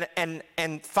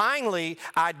 And finally,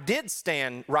 I did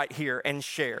stand right here and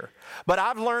share. But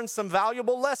I've learned some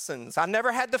valuable lessons. I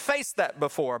never had to face that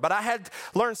before, but I had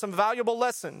learned some valuable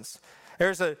lessons.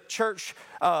 There's a church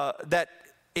that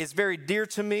is very dear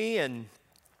to me, and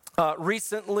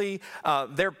recently,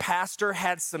 their pastor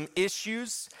had some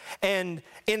issues, and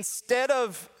instead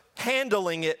of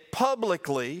handling it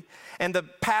publicly and the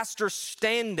pastor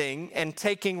standing and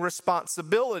taking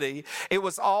responsibility, it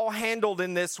was all handled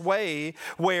in this way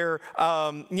where,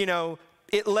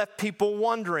 it left people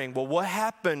wondering, well, what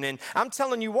happened? And I'm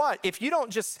telling you what, if you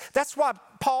don't that's why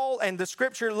Paul and the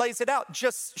scripture lays it out.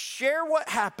 Just share what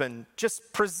happened.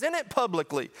 Just present it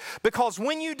publicly. Because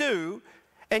when you do,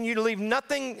 and you leave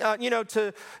nothing,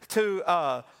 to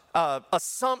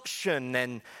assumption,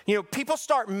 and, people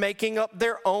start making up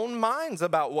their own minds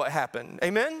about what happened.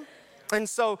 Amen? And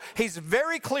so he's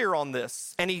very clear on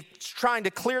this, and he's trying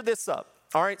to clear this up.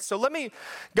 All right, so let me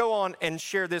go on and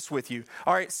share this with you.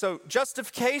 All right, so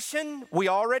justification, we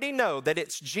already know that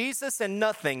it's Jesus and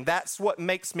nothing. That's what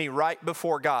makes me right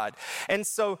before God. And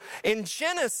so in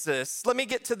Genesis, let me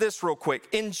get to this real quick.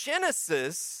 In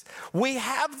Genesis, we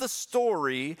have the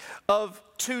story of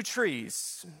two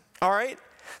trees. All right,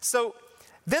 so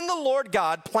then the Lord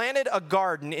God planted a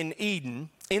garden in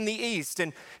Eden in the east,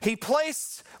 and he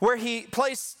placed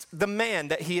the man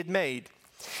that he had made.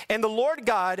 And the Lord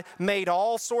God made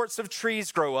all sorts of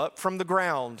trees grow up from the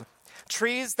ground,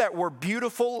 trees that were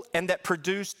beautiful and that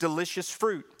produced delicious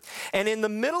fruit. And in the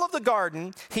middle of the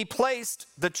garden, he placed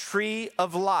the tree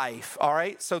of life. All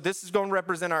right, so this is going to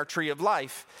represent our tree of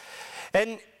life.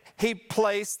 And he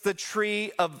placed the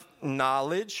tree of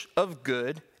knowledge of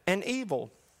good and evil.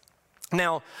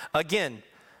 Now, again,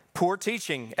 poor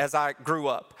teaching as I grew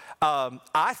up.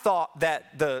 I thought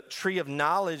that the tree of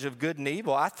knowledge of good and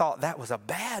evil, I thought that was a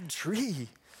bad tree.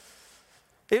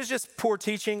 It was just poor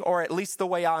teaching, or at least the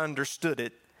way I understood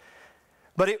it.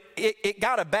 But it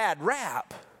got a bad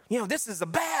rap. This is a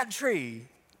bad tree.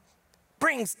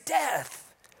 Brings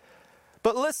death.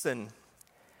 But listen,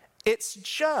 it's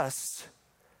just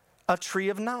a tree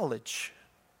of knowledge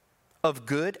of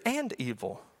good and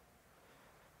evil.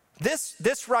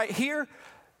 This right here,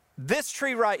 this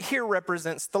tree right here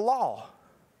represents the law.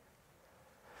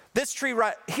 This tree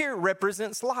right here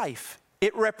represents life.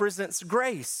 It represents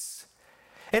grace.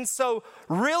 And so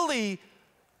really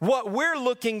what we're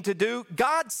looking to do,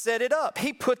 God set it up.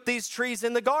 He put these trees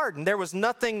in the garden. There was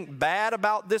nothing bad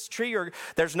about this tree, or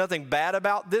there's nothing bad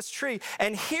about this tree.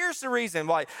 And here's the reason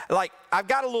why. Like, I've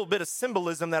got a little bit of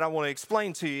symbolism that I want to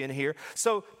explain to you in here.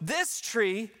 So this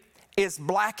tree is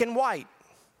black and white.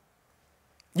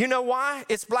 You know why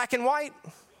it's black and white?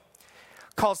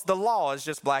 Because the law is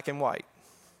just black and white.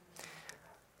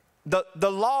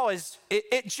 The law is,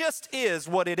 it just is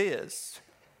what it is.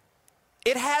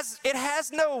 It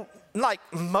has no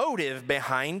motive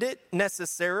behind it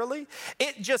necessarily.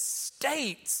 It just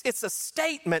states, it's a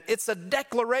statement, it's a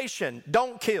declaration.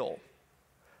 Don't kill.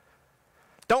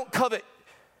 Don't covet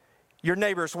your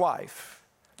neighbor's wife.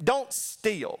 Don't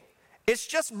steal. It's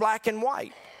just black and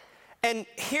white. And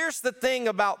here's the thing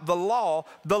about the law.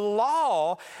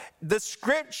 The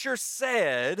scripture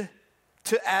said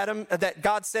to Adam, that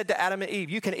God said to Adam and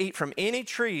Eve, you can eat from any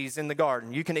trees in the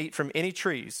garden. You can eat from any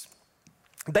trees.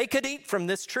 They could eat from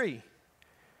this tree,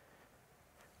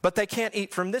 but they can't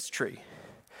eat from this tree.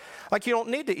 Like, you don't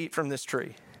need to eat from this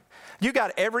tree. You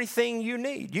got everything you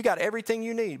need. You got everything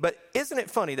you need. But isn't it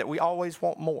funny that we always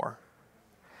want more?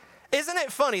 Isn't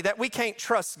it funny that we can't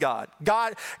trust God?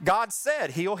 God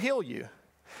said he'll heal you.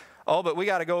 Oh, but we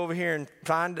got to go over here and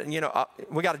find,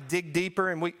 we got to dig deeper.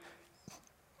 And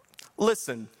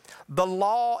listen, the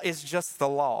law is just the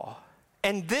law.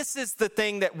 And this is the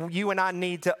thing that you and I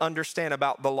need to understand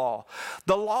about the law.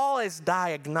 The law is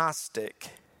diagnostic.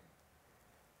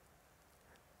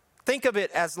 Think of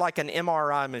it as like an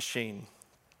MRI machine.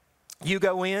 You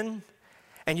go in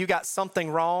and you got something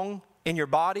wrong in your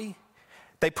body.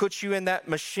 They put you in that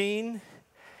machine,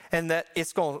 and that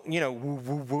it's going,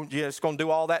 it's going to do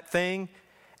all that thing,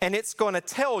 and it's going to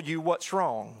tell you what's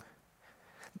wrong.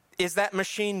 Is that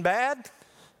machine bad?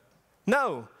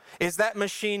 No. Is that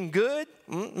machine good?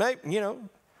 Maybe,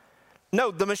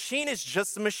 No, the machine is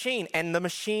just a machine, and the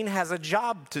machine has a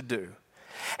job to do.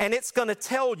 And it's going to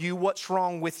tell you what's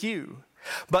wrong with you.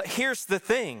 But here's the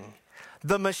thing.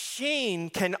 The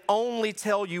machine can only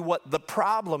tell you what the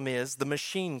problem is. The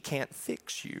machine can't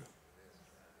fix you.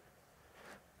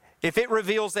 If it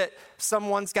reveals that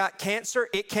someone's got cancer,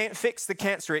 it can't fix the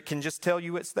cancer. It can just tell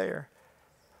you it's there.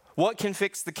 What can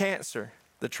fix the cancer?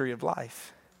 The tree of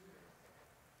life.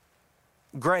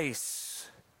 Grace.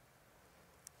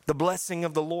 The blessing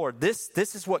of the Lord. This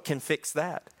is what can fix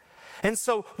that. And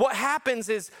so what happens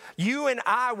is you and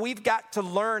I, we've got to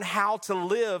learn how to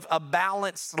live a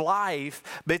balanced life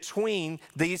between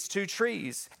these two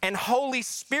trees. And Holy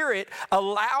Spirit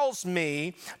allows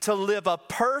me to live a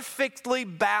perfectly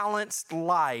balanced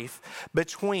life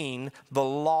between the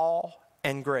law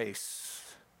and grace.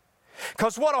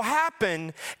 Because what will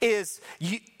happen is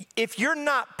if you're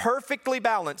not perfectly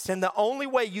balanced, and the only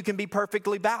way you can be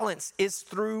perfectly balanced is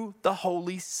through the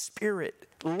Holy Spirit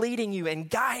leading you and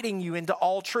guiding you into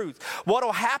all truth. What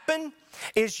will happen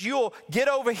is you'll get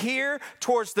over here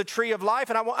towards the tree of life.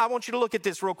 And I want you to look at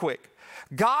this real quick.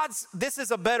 This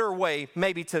is a better way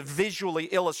maybe to visually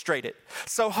illustrate it.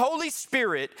 So Holy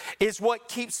Spirit is what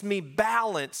keeps me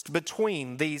balanced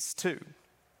between these two.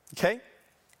 Okay?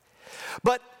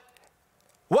 But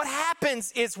what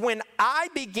happens is when I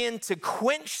begin to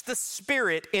quench the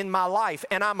Spirit in my life,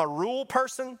 and I'm a rule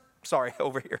person,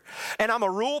 and I'm a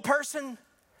rule person,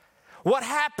 what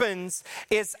happens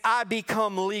is I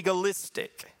become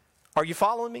legalistic. Are you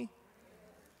following me?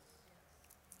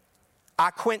 I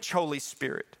quench Holy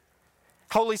Spirit.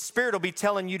 Holy Spirit will be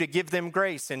telling you to give them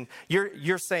grace, and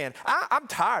you're saying, I'm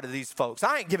tired of these folks.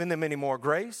 I ain't giving them any more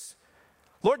grace.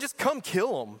 Lord, just come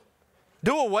kill them.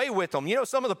 Do away with them. You know,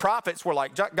 some of the prophets were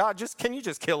like, God, can you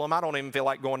just kill them? I don't even feel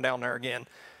like going down there again.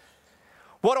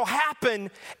 What will happen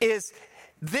is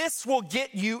this will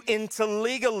get you into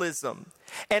legalism.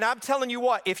 And I'm telling you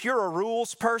what, if you're a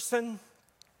rules person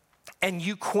and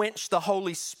you quench the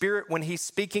Holy Spirit when He's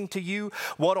speaking to you,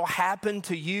 what will happen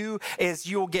to you is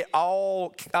you'll get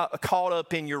all caught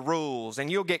up in your rules,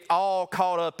 and you'll get all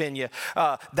caught up in you.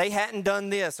 They hadn't done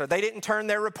this, or they didn't turn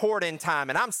their report in time,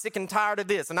 and I'm sick and tired of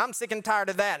this, and I'm sick and tired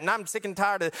of that, and I'm sick and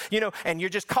tired of, and you're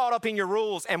just caught up in your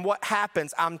rules. And what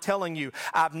happens, I'm telling you,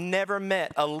 I've never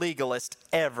met a legalist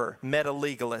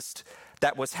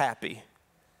that was happy.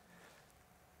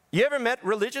 You ever met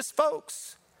religious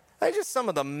folks? They're just some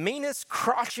of the meanest,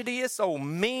 crotchetiest, old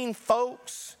mean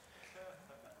folks.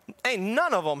 Ain't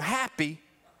none of them happy.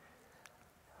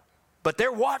 But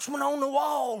they're watchmen on the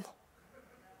wall.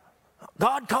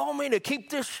 God called me to keep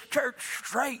this church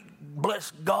straight, bless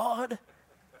God.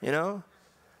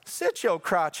 Sit your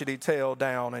crotchety tail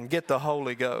down and get the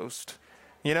Holy Ghost,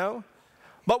 But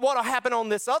what will happen on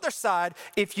this other side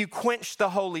if you quench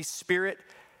the Holy Spirit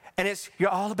and you're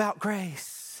all about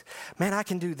grace? Man, I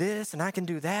can do this, and I can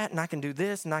do that, and I can do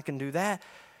this, and I can do that.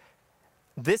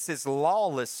 This is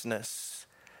lawlessness.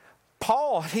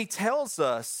 Paul, he tells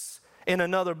us in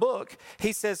another book,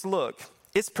 he says, look,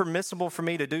 it's permissible for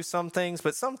me to do some things,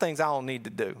 but some things I don't need to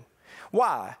do.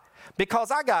 Why?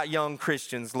 Because I got young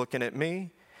Christians looking at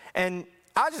me, and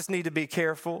I just need to be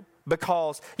careful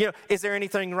because, is there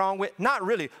anything wrong with? Not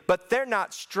really, but they're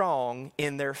not strong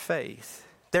in their faith.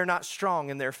 They're not strong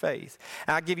in their faith.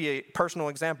 And I'll give you a personal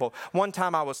example. One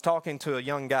time I was talking to a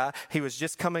young guy. He was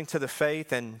just coming to the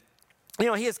faith, and, he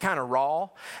is kind of raw.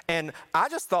 And I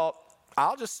just thought,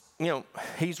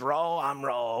 he's raw, I'm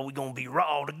raw. We're going to be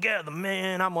raw together,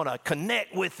 man. I'm going to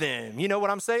connect with him. You know what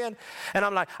I'm saying? And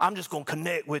I'm like, I'm just going to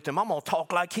connect with him. I'm going to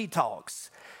talk like he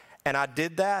talks. And I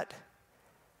did that.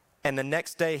 And the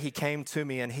next day he came to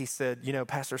me and he said,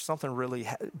 Pastor, something really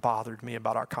bothered me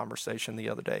about our conversation the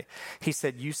other day. He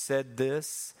said, you said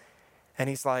this. And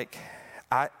he's like,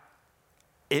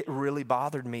 it really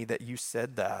bothered me that you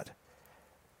said that.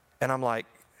 And I'm like,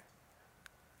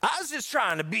 I was just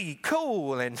trying to be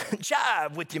cool and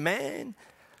jive with you, man.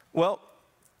 Well,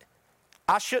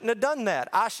 I shouldn't have done that.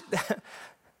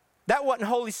 That wasn't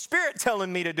Holy Spirit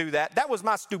telling me to do that. That was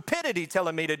my stupidity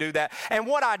telling me to do that. And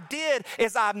what I did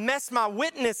is I messed my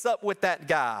witness up with that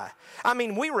guy. I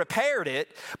mean, we repaired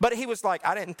it, but he was like,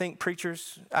 I didn't think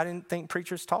preachers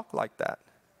talk like that.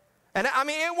 And I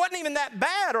mean, it wasn't even that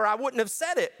bad, or I wouldn't have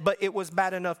said it, but it was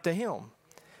bad enough to him.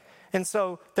 And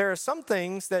so there are some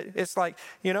things that it's like,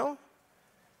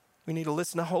 we need to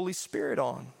listen to Holy Spirit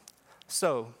on.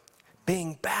 So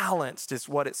being balanced is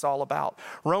what it's all about.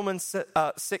 Romans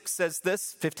 6 says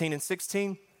this, 15 and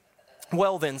 16.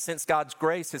 Well then, since God's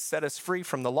grace has set us free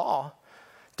from the law,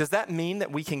 does that mean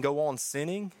that we can go on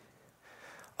sinning?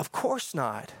 Of course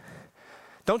not.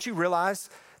 Don't you realize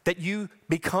that you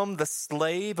become the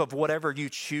slave of whatever you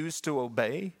choose to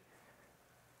obey?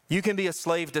 You can be a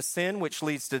slave to sin, which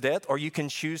leads to death, or you can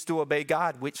choose to obey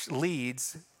God, which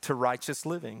leads to righteous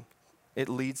living. It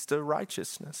leads to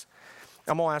righteousness.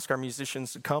 I'm going to ask our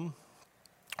musicians to come,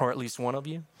 or at least one of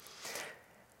you.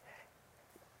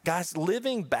 Guys,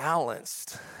 living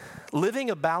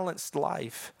a balanced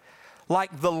life,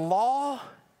 like the law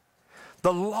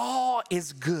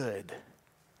is good.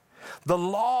 The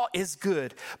law is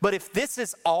good. But if this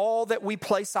is all that we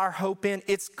place our hope in,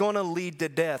 it's going to lead to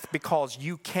death, because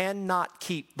you cannot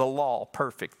keep the law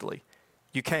perfectly.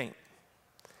 You can't.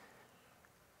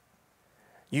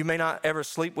 You may not ever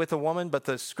sleep with a woman, but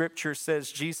the scripture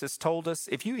says, Jesus told us,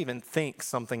 if you even think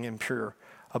something impure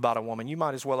about a woman, you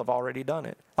might as well have already done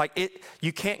it.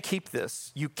 You can't keep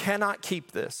this. You cannot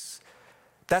keep this.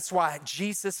 That's why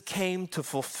Jesus came to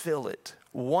fulfill it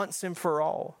once and for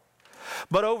all.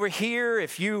 But over here,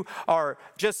 if you are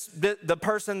just the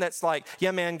person that's like,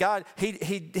 yeah, man, God, he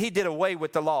did away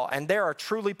with the law. And there are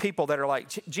truly people that are like,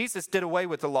 Jesus did away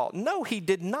with the law. No, he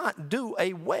did not do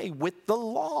away with the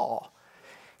law.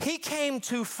 He came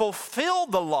to fulfill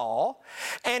the law,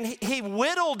 and he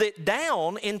whittled it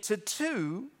down into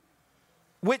two,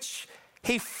 which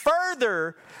he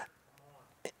further,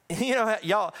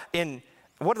 y'all, in,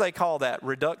 what do they call that?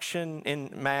 Reduction in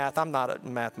math. I'm not a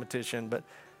mathematician, but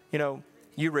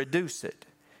you reduce it.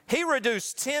 He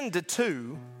reduced 10 to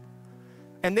 2,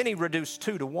 and then he reduced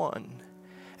 2 to 1.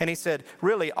 And he said,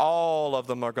 really, all of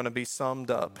them are going to be summed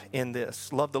up in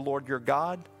this. Love the Lord your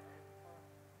God,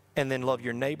 and then love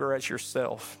your neighbor as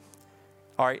yourself.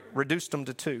 All right, reduced them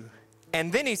to 2.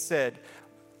 And then he said,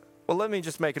 well, let me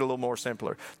just make it a little more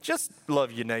simpler. Just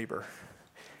love your neighbor.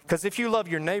 Because if you love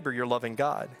your neighbor, you're loving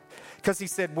God. Because he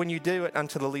said, when you do it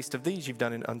unto the least of these, you've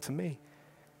done it unto me.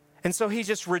 And so he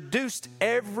just reduced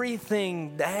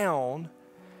everything down.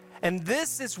 And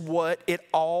this is what it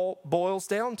all boils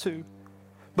down to.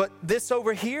 But this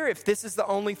over here, if this is the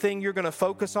only thing you're going to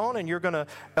focus on and you're going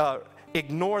to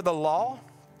ignore the law,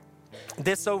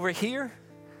 this over here,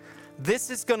 this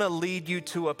is going to lead you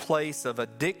to a place of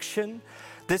addiction.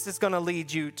 This is going to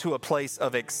lead you to a place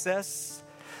of excess.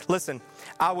 Listen,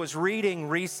 I was reading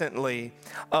recently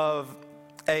of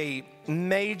a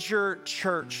major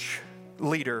church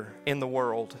leader in the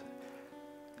world.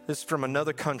 This is from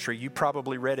another country. You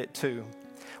probably read it too.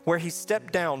 Where he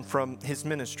stepped down from his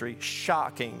ministry.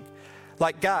 Shocking.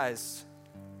 Like, guys,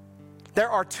 there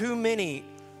are too many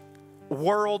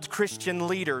world Christian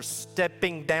leaders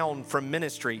stepping down from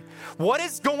ministry. What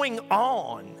is going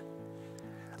on?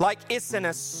 Like, it's an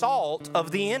assault of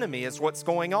the enemy is what's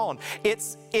going on.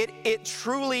 It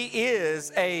truly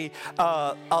is a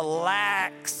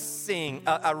relaxing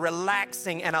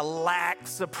and a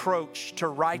lax approach to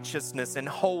righteousness and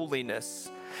holiness.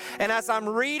 And as I'm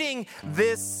reading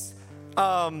this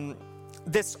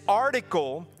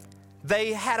article,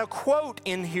 they had a quote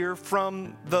in here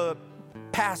from the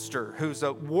pastor who's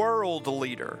a world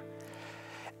leader.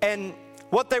 And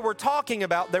what they were talking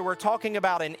about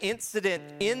an incident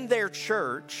in their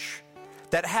church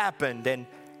that happened and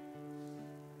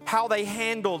how they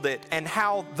handled it and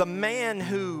how the man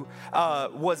who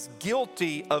was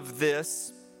guilty of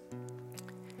this,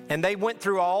 and they went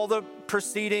through all the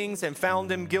proceedings and found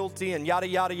him guilty and yada,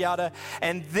 yada, yada.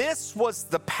 And this was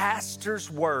the pastor's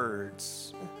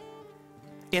words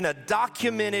in a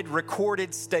documented,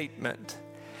 recorded statement.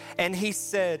 And he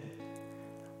said,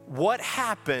 what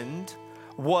happened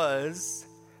was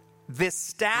this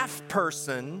staff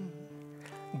person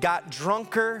got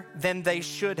drunker than they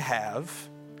should have,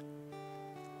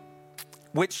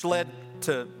 which led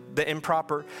to the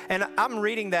improper. And I'm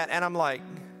reading that and I'm like,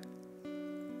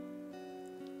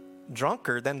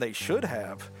 drunker than they should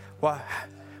have? Well,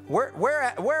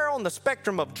 where on the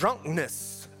spectrum of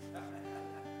drunkenness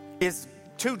is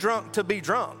too drunk to be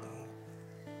drunk?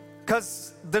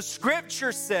 Because the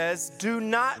scripture says, do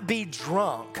not be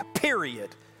drunk, period.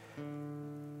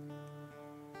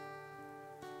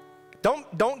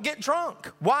 Don't get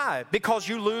drunk. Why? Because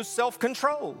you lose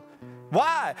self-control.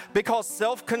 Why? Because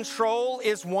self-control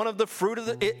is part of the fruit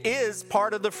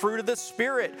of the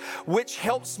Spirit, which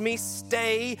helps me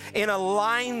stay in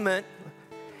alignment.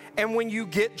 And when you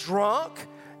get drunk,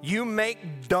 you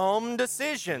make dumb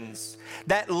decisions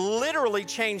that literally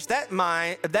change that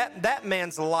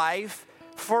man's life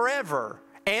forever,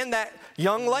 and that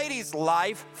young lady's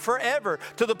life forever,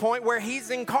 to the point where he's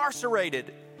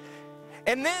incarcerated.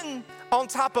 And then on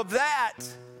top of that,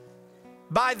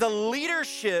 by the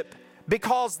leadership,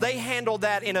 because they handled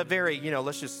that in a very,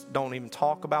 let's just don't even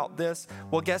talk about this.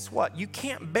 Well, guess what? You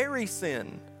can't bury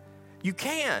sin. You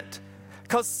can't.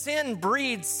 Because sin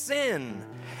breeds sin.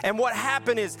 And what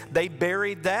happened is they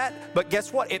buried that, but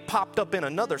guess what? It popped up in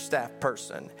another staff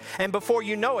person. And before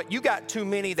you know it, you got too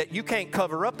many that you can't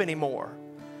cover up anymore.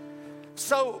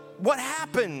 So what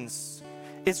happens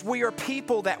is we are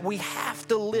people that we have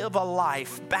to live a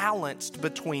life balanced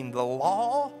between the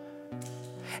law,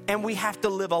 and we have to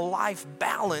live a life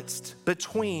balanced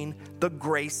between the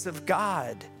grace of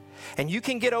God. And you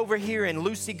can get over here in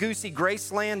loosey-goosey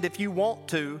Graceland if you want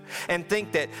to and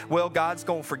think that, well, God's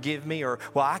going to forgive me, or,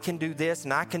 well, I can do this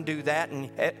and I can do that. And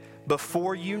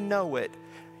before you know it,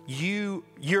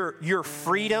 your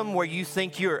freedom, where you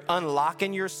think you're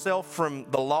unlocking yourself from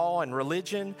the law and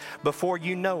religion, before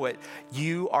you know it,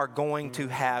 you are going to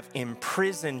have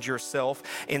imprisoned yourself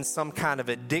in some kind of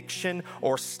addiction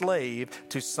or slave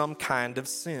to some kind of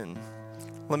sin.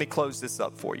 let me close this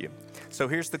up for you. So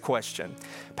here's the question.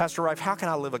 Pastor Rife, how can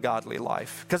I live a godly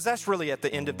life? Because that's really, at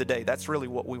the end of the day, that's really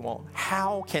what we want.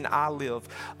 How can I live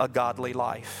a godly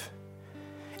life?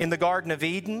 In the Garden of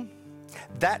Eden,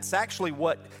 that's actually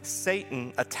what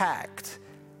Satan attacked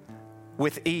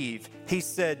with Eve. He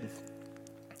said,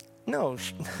 no,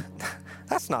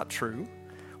 that's not true.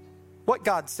 What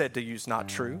God said to you is not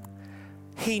true.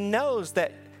 He knows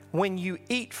that when you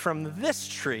eat from this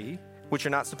tree, which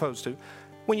you're not supposed to,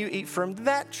 when you eat from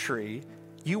that tree,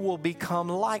 you will become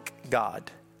like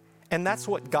God. And that's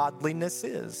what godliness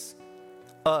is.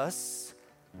 Us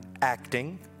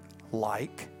acting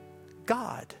like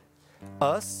God.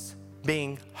 Us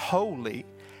being holy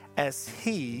as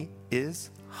He is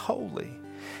holy.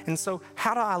 And so,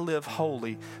 how do I live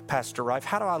holy, Pastor Rife?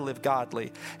 How do I live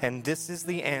godly? And this is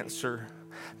the answer,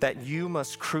 that you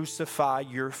must crucify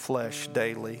your flesh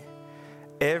daily.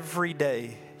 Every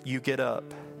day you get up,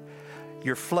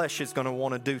 your flesh is going to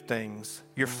want to do things.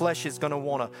 Your flesh is going to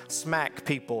want to smack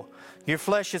people. Your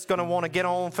flesh is going to want to get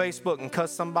on Facebook and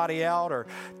cuss somebody out, or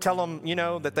tell them,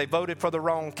 that they voted for the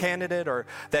wrong candidate, or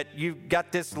that you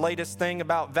got this latest thing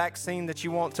about vaccine that you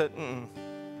want to.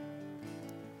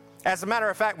 As a matter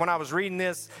of fact, when I was reading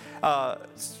this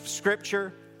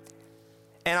scripture,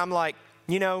 and I'm like,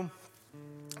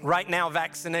 right now,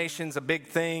 vaccination's a big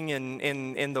thing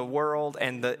in the world,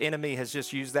 and the enemy has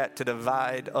just used that to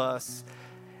divide us.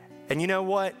 And you know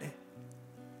what?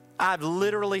 I've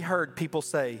literally heard people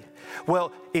say,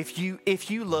 well, if you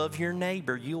love your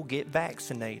neighbor, you'll get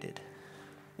vaccinated.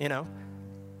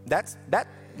 That's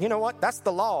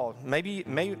the law.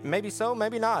 Maybe so,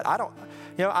 maybe not.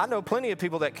 I know plenty of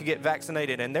people that could get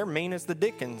vaccinated, and they're mean as the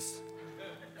dickens.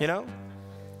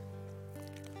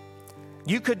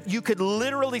 You could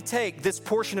literally take this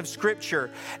portion of scripture,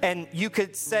 and you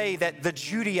could say that the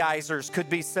Judaizers could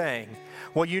be saying,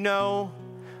 well,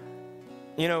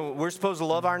 we're supposed to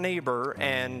love our neighbor,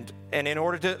 and in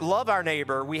order to love our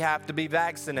neighbor, we have to be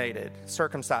vaccinated,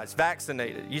 circumcised,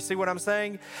 vaccinated. You see what I'm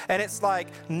saying? And it's like,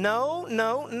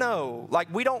 no.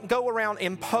 Like, we don't go around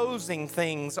imposing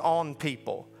things on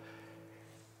people.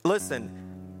 Listen,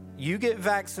 you get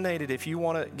vaccinated if you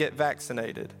want to get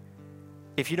vaccinated.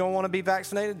 If you don't want to be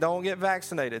vaccinated, don't get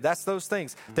vaccinated. That's those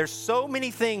things. There's so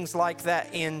many things like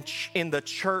that in the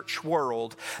church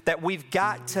world, that we've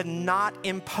got to not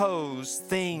impose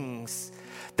things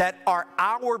that are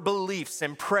our beliefs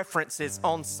and preferences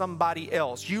on somebody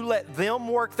else. You let them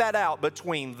work that out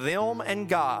between them and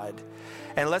God.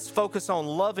 And let's focus on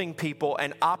loving people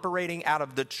and operating out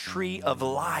of the tree of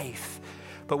life.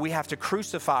 But we have to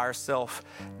crucify ourselves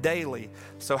daily.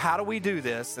 So how do we do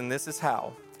this? And this is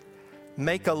how.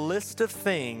 Make a list of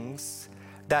things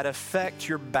that affect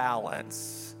your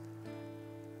balance.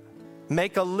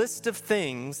 Make a list of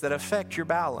things that affect your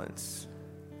balance.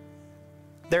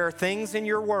 There are things in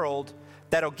your world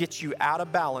that'll get you out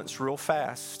of balance real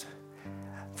fast.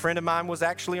 A friend of mine was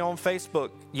actually on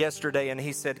Facebook yesterday, and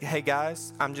he said, hey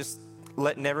guys, I'm just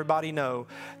letting everybody know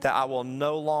that I will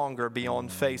no longer be on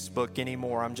Facebook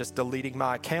anymore. I'm just deleting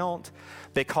my account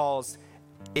because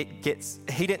he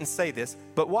didn't say this,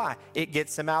 but why? It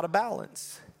gets him out of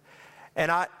balance. And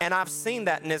I've seen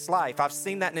that in his life. I've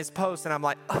seen that in his posts, and I'm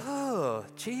like, oh,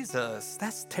 Jesus,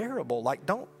 that's terrible. Like,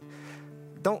 don't,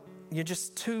 you're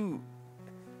just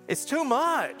it's too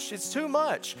much. It's too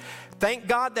much. Thank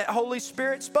God that Holy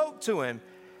Spirit spoke to him,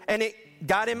 and it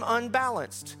got him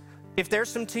unbalanced. If there's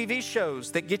some TV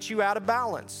shows that get you out of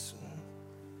balance,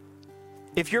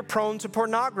 if you're prone to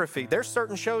pornography, there's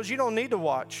certain shows you don't need to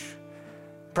watch.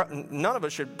 None of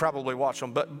us should probably watch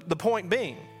them, but the point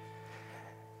being,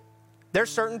 there's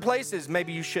certain places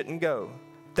maybe you shouldn't go.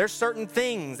 There's certain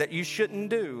things that you shouldn't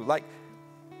do. Like,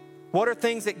 what are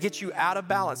things that get you out of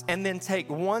balance? And then take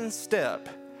one step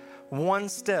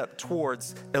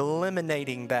towards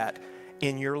eliminating that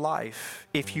in your life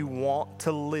if you want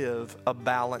to live a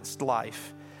balanced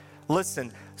life.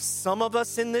 Listen, some of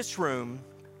us in this room,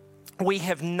 we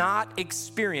have not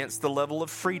experienced the level of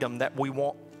freedom that we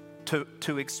want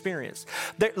to experience.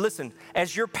 Listen,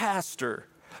 as your pastor,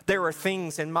 there are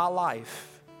things in my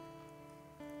life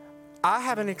I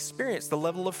haven't experienced the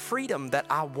level of freedom that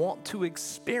I want to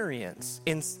experience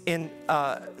in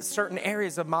certain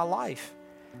areas of my life.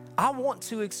 I want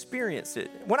to experience it.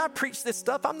 When I preach this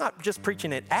stuff, I'm not just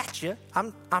preaching it at you.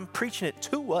 I'm preaching it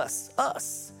to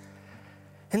us.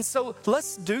 And so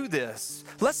let's do this.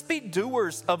 Let's be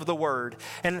doers of the word.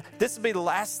 And this will be the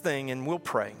last thing, and we'll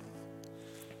pray.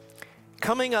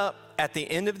 Coming up at the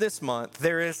end of this month,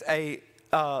 there is a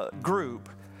group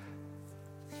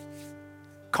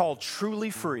called Truly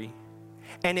Free,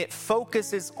 and it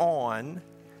focuses on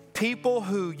people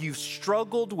who you've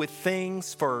struggled with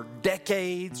things for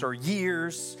decades or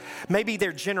years. Maybe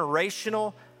they're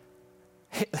generational.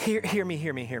 Hear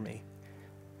me.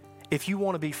 If you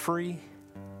want to be free,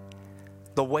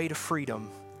 the way to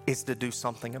freedom is to do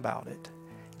something about it.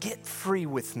 Get free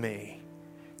with me.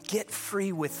 Get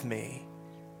free with me.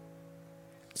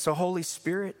 So Holy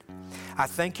Spirit, I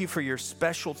thank you for your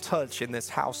special touch in this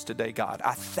house today, God.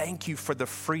 I thank you for the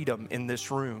freedom in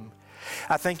this room.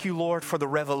 I thank you, Lord, for the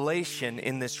revelation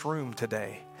in this room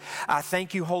today. I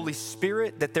thank you, Holy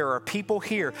Spirit, that there are people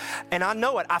here, and I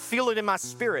know it, I feel it in my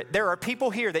spirit. There are people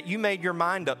here that you made your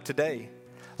mind up today.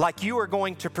 Like you are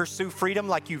going to pursue freedom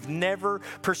like you've never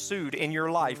pursued in your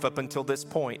life up until this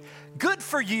point. Good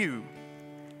for you.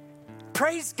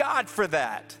 Praise God for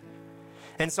that.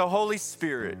 And so, Holy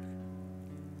Spirit,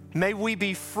 may we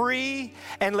be free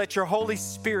and let your Holy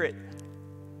Spirit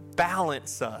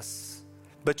balance us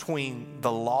between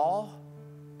the law,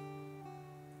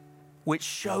 which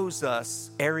shows us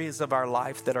areas of our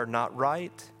life that are not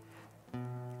right,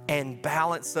 and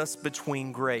balance us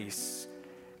between grace,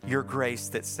 your grace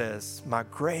that says, my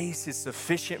grace is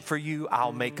sufficient for you,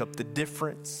 I'll make up the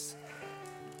difference.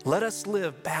 Let us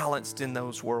live balanced in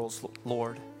those worlds,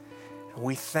 Lord.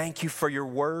 We thank you for your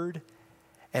word,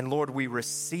 and Lord, we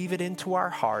receive it into our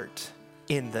heart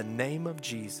in the name of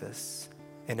Jesus.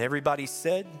 And everybody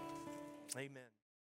said, amen.